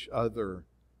for each other,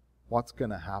 what's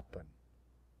going to happen?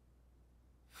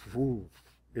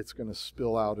 It's going to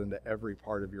spill out into every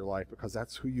part of your life, because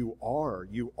that's who you are.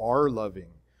 You are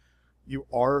loving. You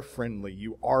are friendly.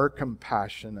 You are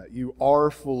compassionate. You are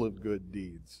full of good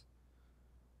deeds.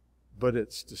 But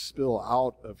it's to spill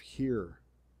out of here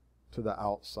to the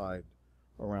outside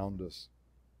around us.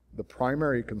 The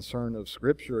primary concern of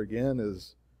Scripture, again,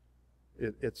 is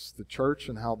it's the church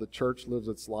and how the church lives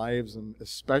its lives. And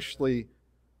especially,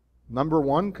 number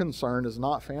one concern is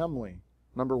not family.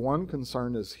 Number one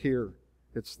concern is here.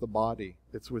 It's the body.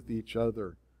 It's with each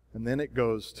other. And then it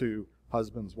goes to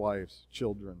husbands, wives,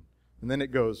 children. And then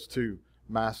it goes to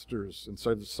masters and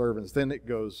servants. Then it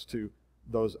goes to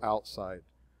those outside.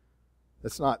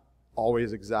 It's not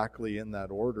always exactly in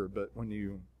that order, but when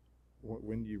you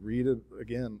read it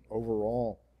again,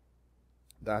 overall,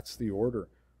 that's the order.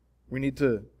 We need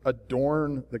to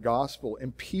adorn the gospel.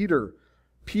 And Peter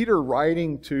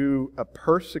writing to a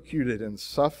persecuted and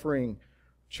suffering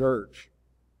church,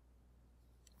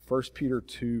 1 Peter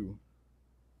 2,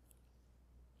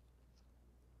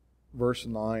 verse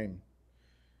 9.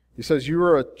 He says, "You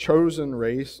are a chosen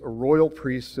race, a royal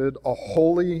priesthood, a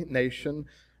holy nation,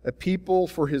 a people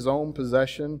for His own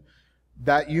possession,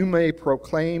 that you may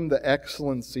proclaim the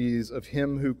excellencies of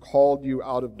him who called you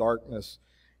out of darkness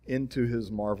into his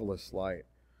marvelous light.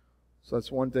 So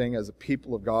that's one thing as a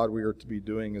people of God we are to be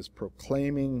doing, is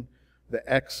proclaiming the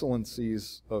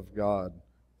excellencies of God,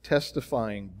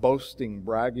 testifying, boasting,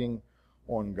 bragging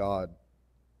on God.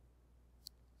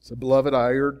 So, beloved,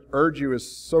 I urge you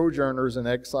as sojourners and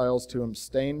exiles to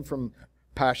abstain from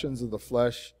passions of the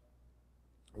flesh,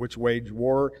 which wage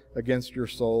war against your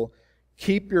soul.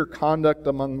 Keep your conduct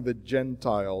among the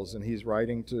Gentiles. And he's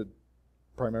writing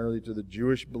primarily to the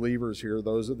Jewish believers here,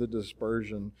 those of the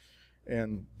dispersion.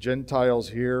 And Gentiles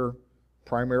here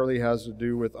primarily has to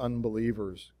do with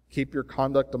unbelievers. Keep your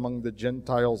conduct among the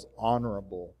Gentiles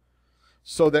honorable,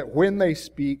 so that when they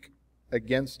speak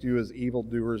against you as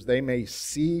evildoers, they may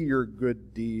see your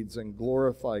good deeds and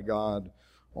glorify God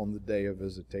on the day of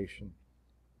visitation.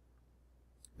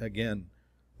 Again,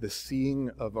 the seeing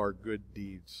of our good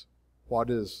deeds. What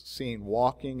is seen?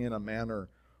 Walking in a manner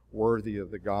worthy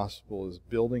of the gospel is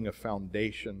building a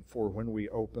foundation for when we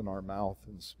open our mouth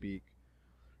and speak.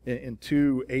 In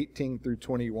 2:18 through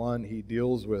 21, he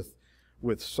deals with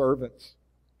servants.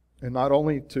 And not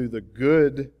only to the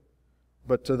good,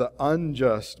 but to the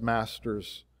unjust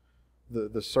masters,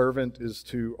 the servant is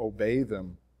to obey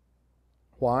them.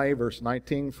 Why? Verse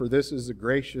 19, for this is a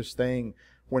gracious thing,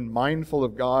 when mindful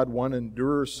of God, one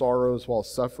endures sorrows while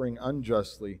suffering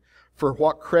unjustly. For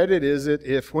what credit is it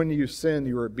if when you sin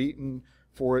you are beaten,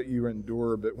 for it you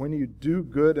endure? But when you do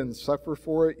good and suffer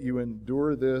for it, you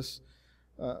endure this,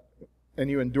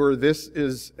 this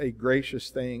is a gracious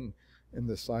thing in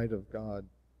the sight of God.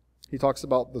 He talks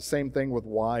about the same thing with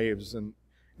wives in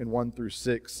 1 through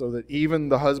 6, so that even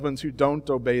the husbands who don't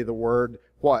obey the word,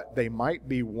 what? They might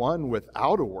be won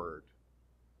without a word.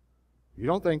 You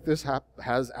don't think this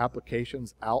has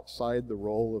applications outside the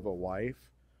role of a wife?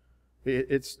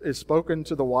 It's spoken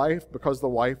to the wife because the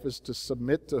wife is to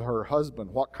submit to her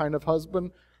husband. What kind of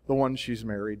husband? The one she's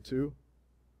married to.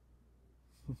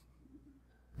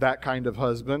 That kind of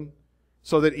husband.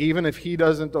 So that even if he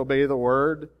doesn't obey the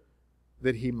word,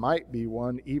 that he might be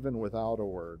won even without a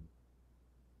word.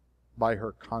 By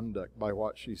her conduct, by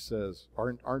what she says.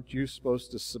 Aren't you supposed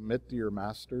to submit to your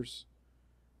masters?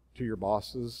 To your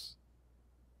bosses?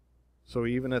 So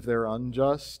even if they're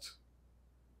unjust,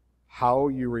 how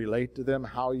you relate to them,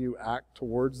 how you act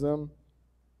towards them,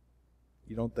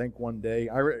 you don't think one day...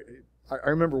 I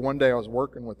remember one day I was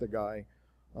working with a guy,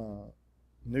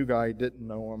 new guy, didn't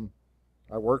know him.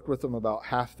 I worked with him about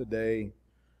half the day,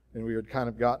 and we had kind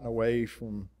of gotten away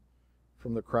from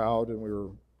the crowd, and we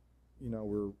were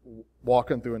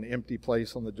walking through an empty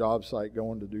place on the job site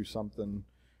going to do something,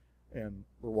 and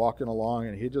we're walking along,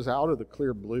 and he just out of the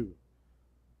clear blue,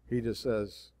 he just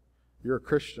says, "You're a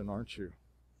Christian, aren't you?"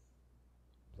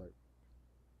 Like,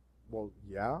 well,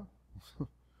 yeah.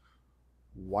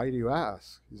 Why do you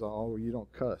ask? He's like, "Oh, you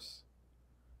don't cuss."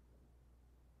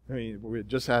 I mean, we had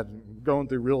just had going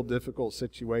through real difficult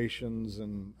situations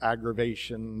and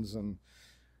aggravations and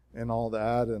all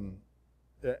that,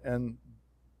 and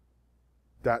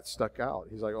that stuck out.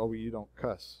 He's like, "Oh, well, you don't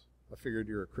cuss. I figured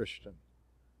you're a Christian."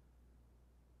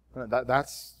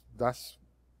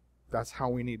 That's how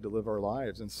we need to live our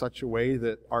lives, in such a way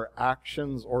that our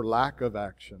actions or lack of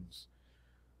actions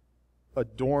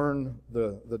adorn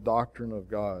the doctrine of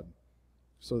God,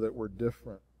 so that we're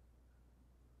different.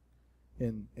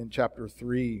 In chapter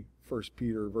 3, 1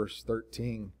 Peter, verse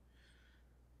 13,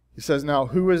 he says, "Now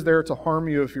who is there to harm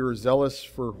you if you are zealous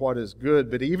for what is good?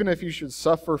 But even if you should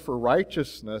suffer for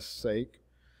righteousness' sake,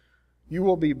 you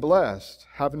will be blessed.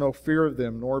 Have no fear of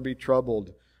them, nor be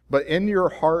troubled. But in your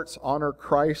hearts honor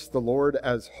Christ the Lord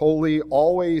as holy,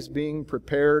 always being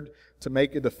prepared to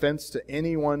make a defense to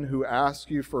anyone who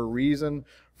asks you for a reason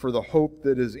for the hope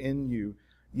that is in you.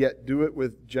 Yet do it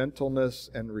with gentleness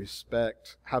and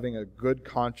respect, having a good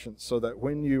conscience, so that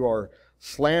when you are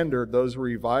slandered, those who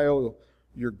revile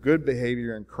your good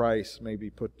behavior in Christ may be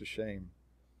put to shame."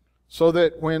 So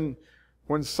that when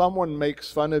someone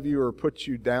makes fun of you or puts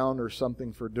you down or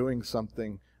something for doing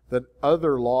something, that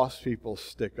other lost people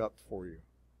stick up for you.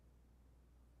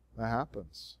 That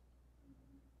happens.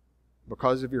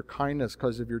 Because of your kindness,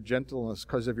 because of your gentleness,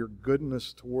 because of your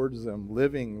goodness towards them,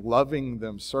 living, loving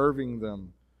them, serving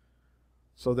them.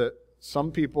 So that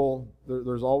some people,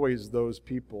 there's always those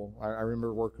people. I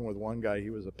remember working with one guy, he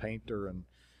was a painter, and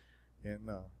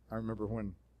I remember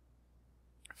when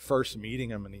first meeting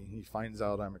him, and he finds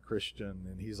out I'm a Christian,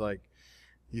 and he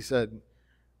said,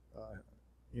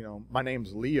 "My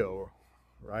name's Leo,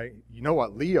 right? You know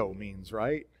what Leo means,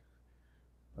 right?"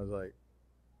 I was like,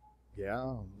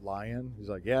 "Yeah, lion." He's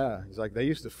like, "Yeah." He's like, "They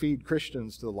used to feed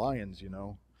Christians to the lions, you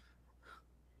know."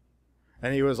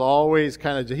 And he was always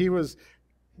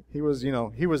he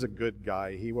was a good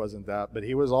guy. He wasn't that, but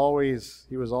he was always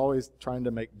trying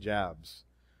to make jabs.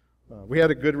 We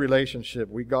had a good relationship.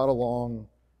 We got along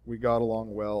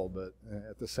well, but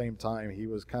at the same time, he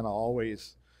was kind of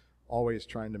always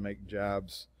trying to make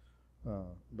jabs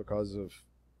because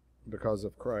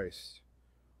of Christ.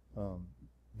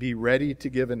 Be ready to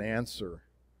give an answer.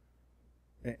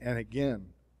 And again,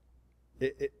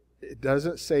 it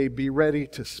doesn't say be ready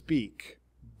to speak.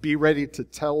 Be ready to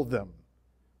tell them.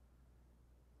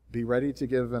 Be ready to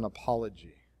give an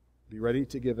apology. Be ready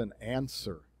to give an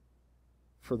answer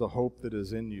for the hope that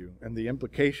is in you. And the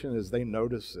implication is they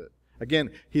notice it.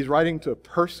 Again, he's writing to a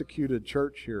persecuted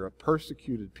church here, a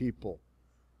persecuted people.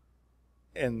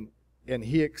 And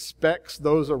he expects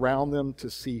those around them to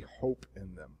see hope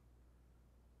in them.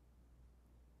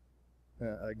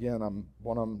 Again,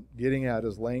 what I'm getting at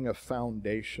is laying a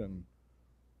foundation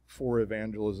for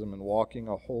evangelism and walking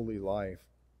a holy life.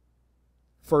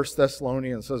 1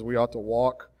 Thessalonians says we ought to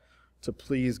walk to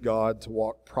please God, to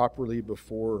walk properly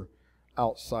before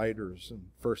outsiders. In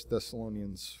 1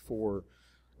 Thessalonians 4.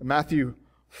 In Matthew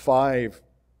 5,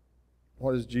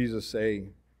 what does Jesus say?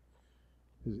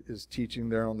 His teaching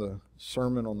there on the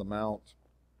Sermon on the Mount,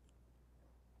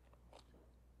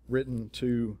 written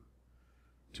to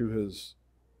his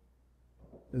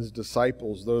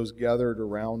disciples, those gathered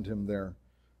around him there.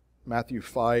 Matthew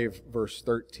 5, verse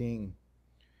 13.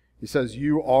 He says,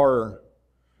 you are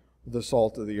the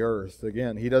salt of the earth.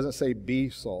 Again, he doesn't say be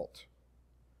salt.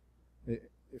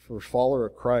 If we're a follower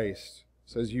of Christ,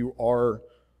 it says you are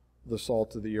the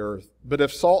salt of the earth. But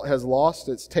if salt has lost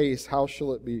its taste, how its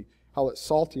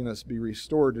saltiness be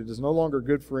restored? It is no longer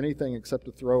good for anything except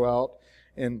to throw out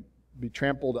and be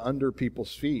trampled under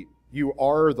people's feet. You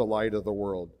are the light of the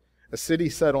world. A city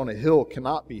set on a hill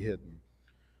cannot be hidden.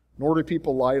 Nor do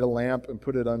people light a lamp and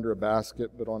put it under a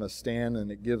basket, but on a stand,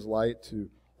 and it gives light to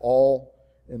all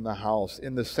in the house.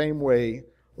 In the same way,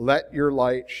 let your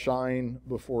light shine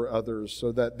before others,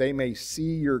 so that they may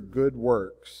see your good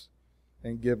works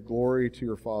and give glory to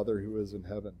your Father who is in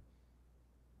heaven.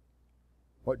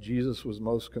 What Jesus was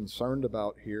most concerned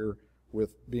about here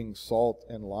with being salt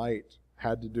and light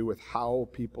had to do with how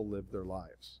people live their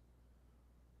lives.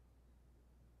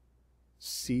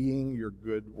 Seeing your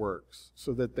good works,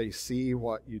 so that they see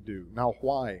what you do. Now,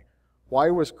 why?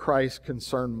 Why was Christ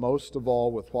concerned most of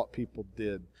all with what people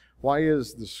did? Why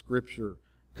is the Scripture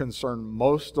concerned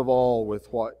most of all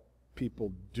with what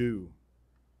people do?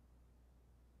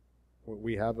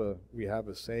 We have a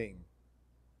saying,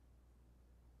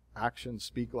 actions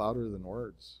speak louder than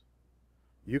words.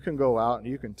 You can go out and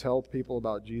you can tell people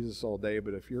about Jesus all day,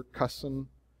 but if you're cussing,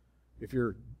 if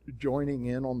you're joining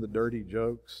in on the dirty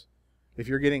jokes, if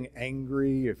you're getting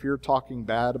angry, if you're talking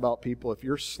bad about people, if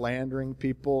you're slandering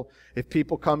people, if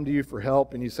people come to you for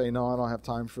help and you say, no, I don't have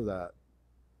time for that,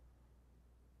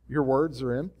 your words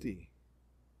are empty.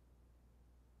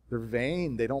 They're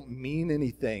vain. They don't mean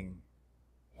anything.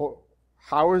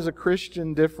 How is a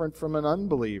Christian different from an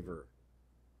unbeliever?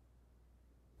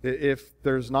 If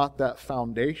there's not that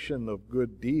foundation of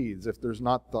good deeds, if there's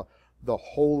not the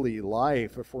holy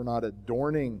life, if we're not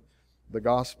adorning the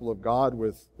gospel of God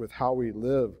with how we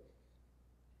live.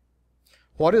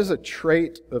 What is a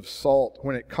trait of salt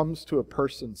when it comes to a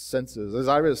person's senses? As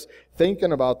I was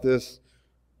thinking about this,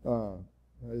 it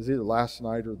was either last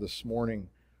night or this morning,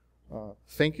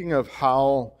 thinking of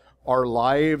how our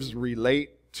lives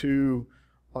relate to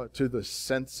the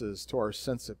senses, to our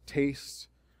sense of taste,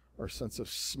 our sense of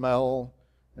smell,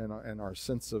 and our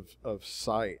sense of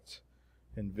sight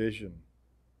and vision.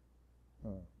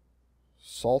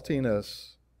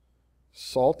 Saltiness,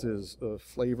 salt is a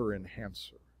flavor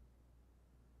enhancer.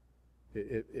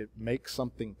 It makes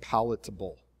something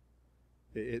palatable.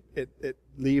 It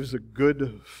leaves a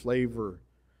good flavor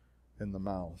in the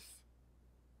mouth.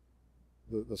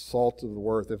 The salt of the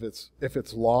earth, if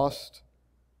it's lost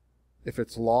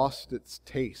its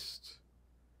taste,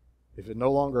 if it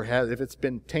no longer has, if it's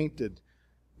been tainted,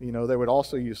 they would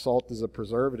also use salt as a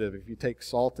preservative. If you take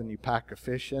salt and you pack a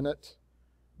fish in it,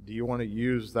 do you want to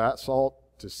use that salt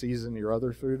to season your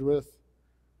other food with?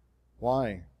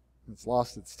 Why? It's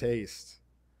lost its taste.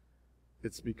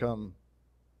 It's become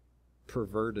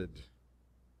perverted.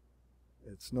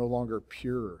 It's no longer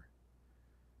pure.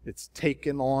 It's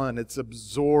taken on, it's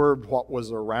absorbed what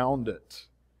was around it.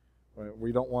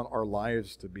 We don't want our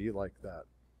lives to be like that.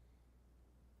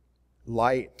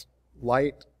 Light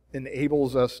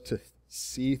enables us to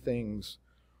see things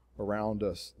around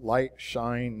us. Light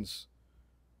shines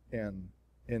and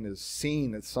is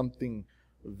seen. It's something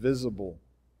visible.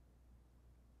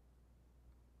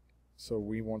 So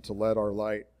we want to let our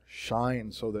light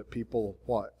shine so that people,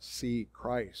 what? See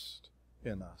Christ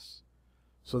in us.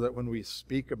 So that when we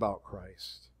speak about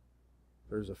Christ,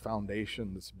 there's a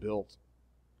foundation that's built.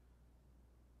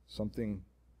 Something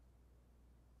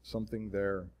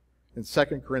there. In 2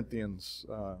 Corinthians,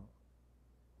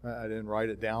 I didn't write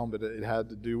it down, but it had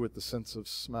to do with the sense of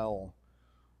smell.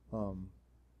 Or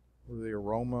the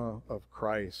aroma of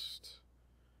Christ.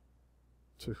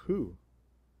 To who?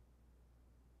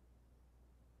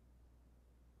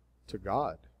 To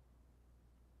God.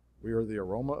 We are the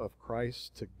aroma of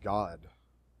Christ to God.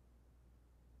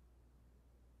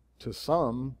 To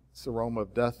some, it's the aroma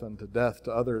of death unto death.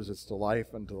 To others, it's to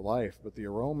life unto life. But the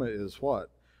aroma is what?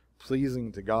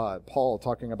 Pleasing to God. Paul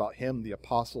talking about him, the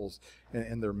apostles,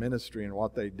 and their ministry and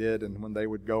what they did. And when they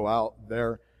would go out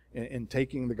there in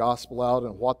taking the gospel out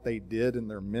and what they did in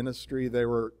their ministry, they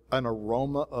were an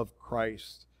aroma of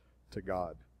Christ to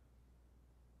God.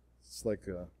 It's like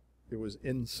it was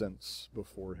incense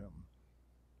before Him.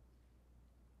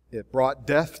 It brought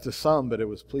death to some, but it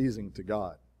was pleasing to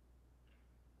God.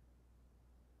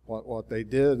 What they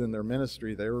did in their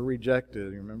ministry, they were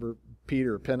rejected. You remember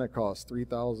Peter, Pentecost,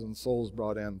 3,000 souls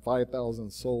brought in, 5,000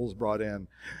 souls brought in.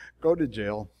 Go to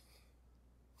jail.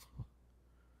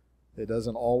 It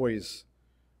doesn't always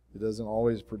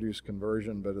produce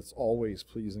conversion, but it's always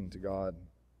pleasing to God.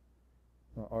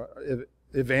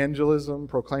 Evangelism,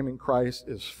 proclaiming Christ,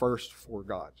 is first for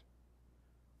God.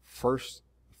 First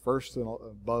and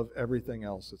above everything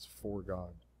else, it's for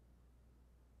God.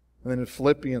 And then in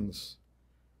Philippians,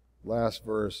 last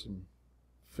verse, and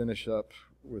finish up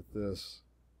with this.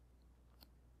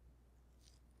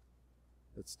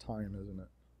 It's time, isn't it?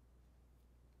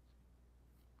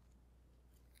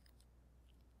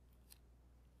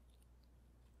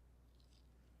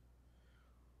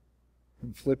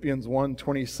 In Philippians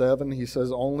 1:27, he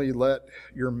says, "Only let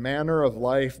your manner of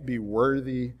life be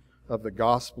worthy of the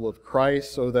gospel of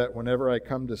Christ, so that whenever I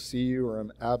come to see you or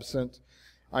am absent,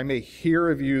 I may hear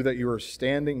of you that you are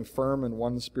standing firm in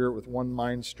one spirit with one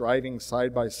mind, striving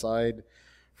side by side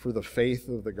for the faith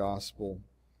of the gospel,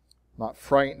 not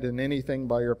frightened in anything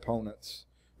by your opponents.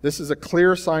 This is a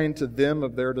clear sign to them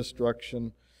of their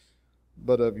destruction,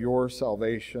 but of your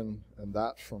salvation, and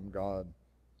that from God."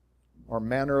 Our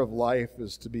manner of life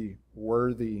is to be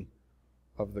worthy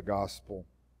of the gospel.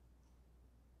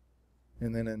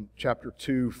 And then in chapter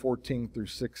 2, 14 through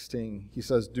 16, he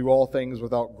says, "Do all things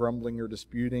without grumbling or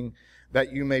disputing,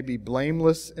 that you may be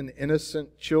blameless and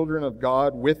innocent children of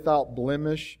God, without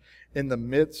blemish, in the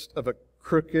midst of a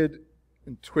crooked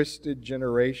and twisted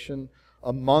generation,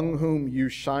 among whom you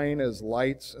shine as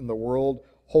lights in the world,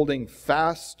 holding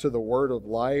fast to the word of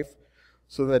life,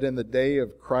 so that in the day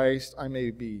of Christ I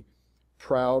may be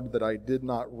proud that I did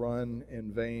not run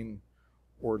in vain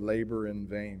or labor in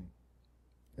vain."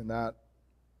 And that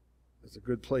is a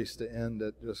good place to end.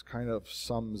 It just kind of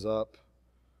sums up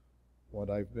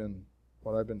what I've been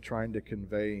trying to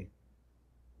convey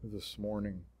this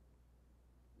morning.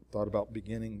 I thought about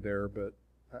beginning there, but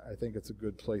I think it's a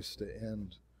good place to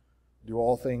end. Do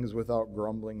all things without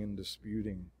grumbling and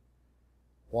disputing.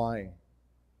 Why?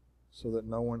 So that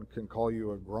no one can call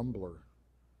you a grumbler.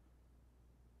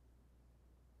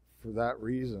 For that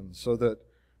reason, so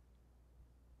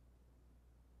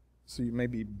you may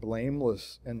be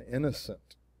blameless and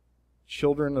innocent,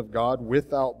 children of God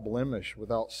without blemish,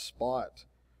 without spot,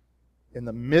 in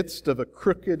the midst of a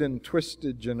crooked and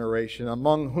twisted generation,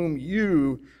 among whom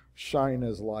you shine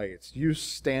as lights. You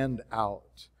stand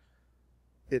out.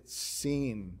 It's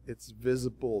seen, it's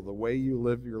visible, the way you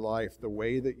live your life, the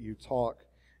way that you talk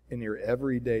in your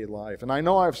everyday life. And I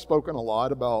know I've spoken a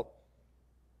lot about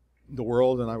the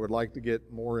world, and I would like to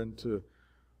get more into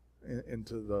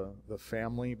the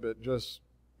family, but just,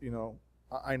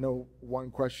 I know one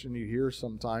question you hear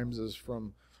sometimes is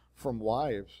from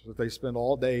wives, that they spend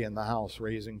all day in the house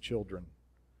raising children.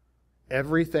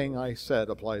 Everything I said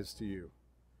applies to you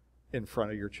in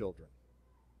front of your children.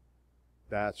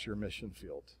 That's your mission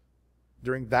field.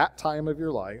 During that time of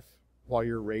your life, while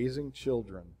you're raising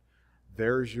children,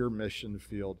 there's your mission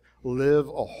field. Live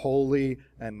a holy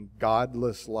and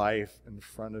godless life in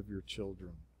front of your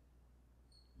children.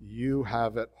 You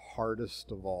have it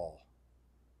hardest of all.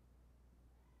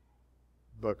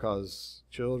 Because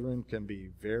children can be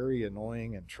very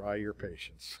annoying and try your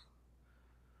patience.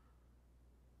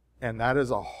 And that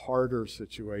is a harder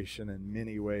situation in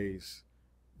many ways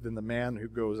than the man who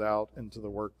goes out into the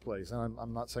workplace. And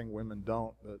I'm not saying women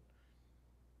don't, but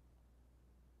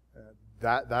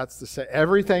that's the same.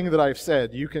 Everything that I've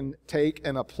said, you can take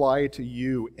and apply to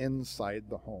you inside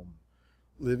the home.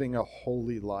 Living a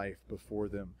holy life before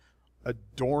them.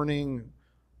 Adorning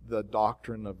the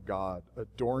doctrine of God,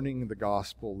 adorning the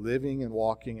gospel, living and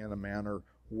walking in a manner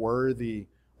worthy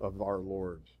of our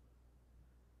Lord.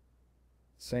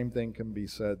 Same thing can be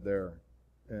said there.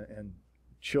 And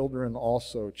children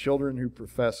also, children who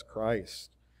profess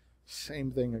Christ,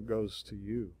 same thing that goes to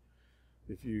you.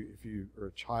 If you are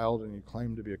a child and you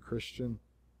claim to be a Christian,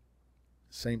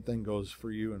 same thing goes for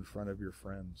you in front of your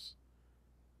friends.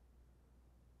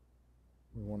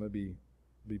 We want to be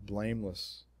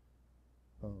blameless.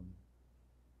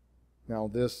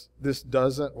 Now this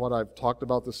doesn't, what I've talked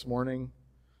about this morning,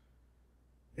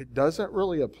 it doesn't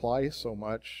really apply so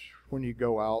much when you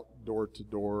go out door to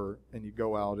door and you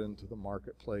go out into the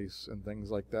marketplace and things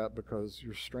like that, because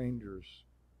you're strangers.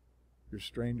 You're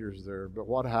strangers there. But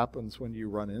what happens when you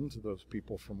run into those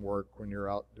people from work when you're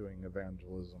out doing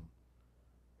evangelism?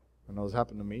 I know it's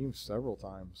happened to me several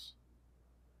times.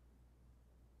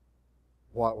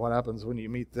 What happens when you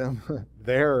meet them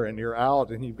there and you're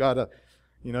out and you've got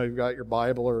your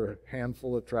Bible or a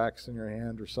handful of tracts in your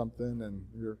hand or something, and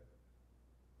you're,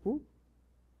 whoop.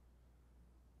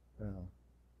 Yeah.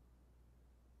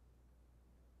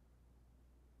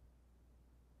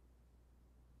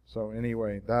 So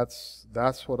anyway, that's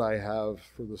what I have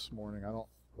for this morning.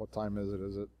 What time is it?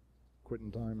 Is it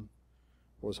quitting time?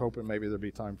 I was hoping maybe there'd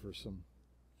be time for some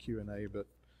Q&A, but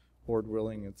Lord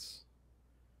willing, it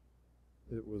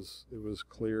was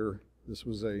clear. This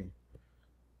was a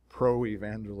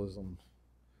pro-evangelism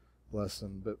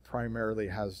lesson, but primarily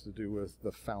has to do with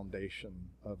the foundation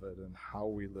of it and how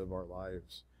we live our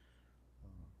lives.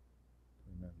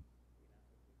 Amen.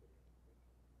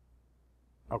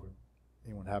 Okay.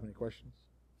 Anyone have any questions?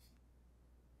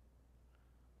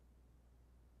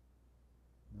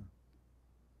 No?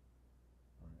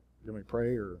 All right. Do we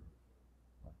pray or?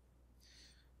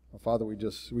 Well, Father, we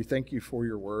thank you for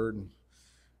your word,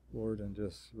 Lord, and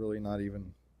just really not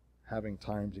even having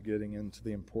time to getting into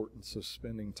the importance of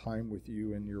spending time with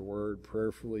you in your word,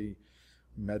 prayerfully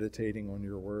meditating on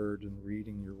your word and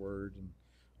reading your word. And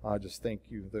I just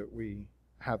thank you that we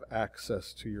have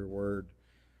access to your word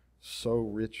so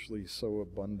richly, so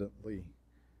abundantly.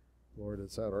 Lord,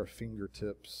 it's at our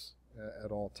fingertips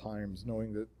at all times,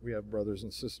 knowing that we have brothers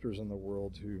and sisters in the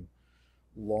world who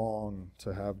long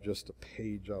to have just a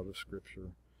page out of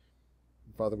Scripture.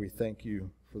 And Father, we thank you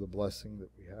for the blessing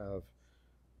that we have.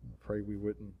 I pray we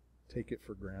wouldn't take it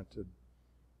for granted.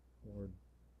 Lord,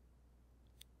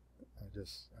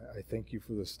 I thank you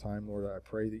for this time, Lord. I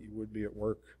pray that you would be at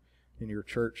work in your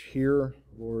church here,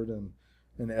 Lord, and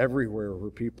everywhere where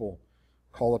people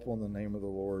call upon the name of the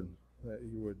Lord, that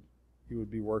you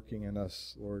would be working in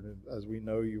us, Lord, as we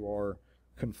know you are,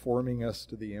 conforming us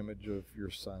to the image of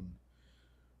your Son.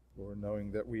 Lord,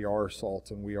 knowing that we are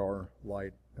salt and we are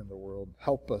light in the world.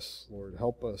 Help us, Lord,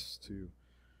 help us to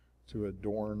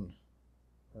adorn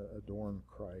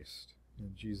Christ.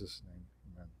 In Jesus' name.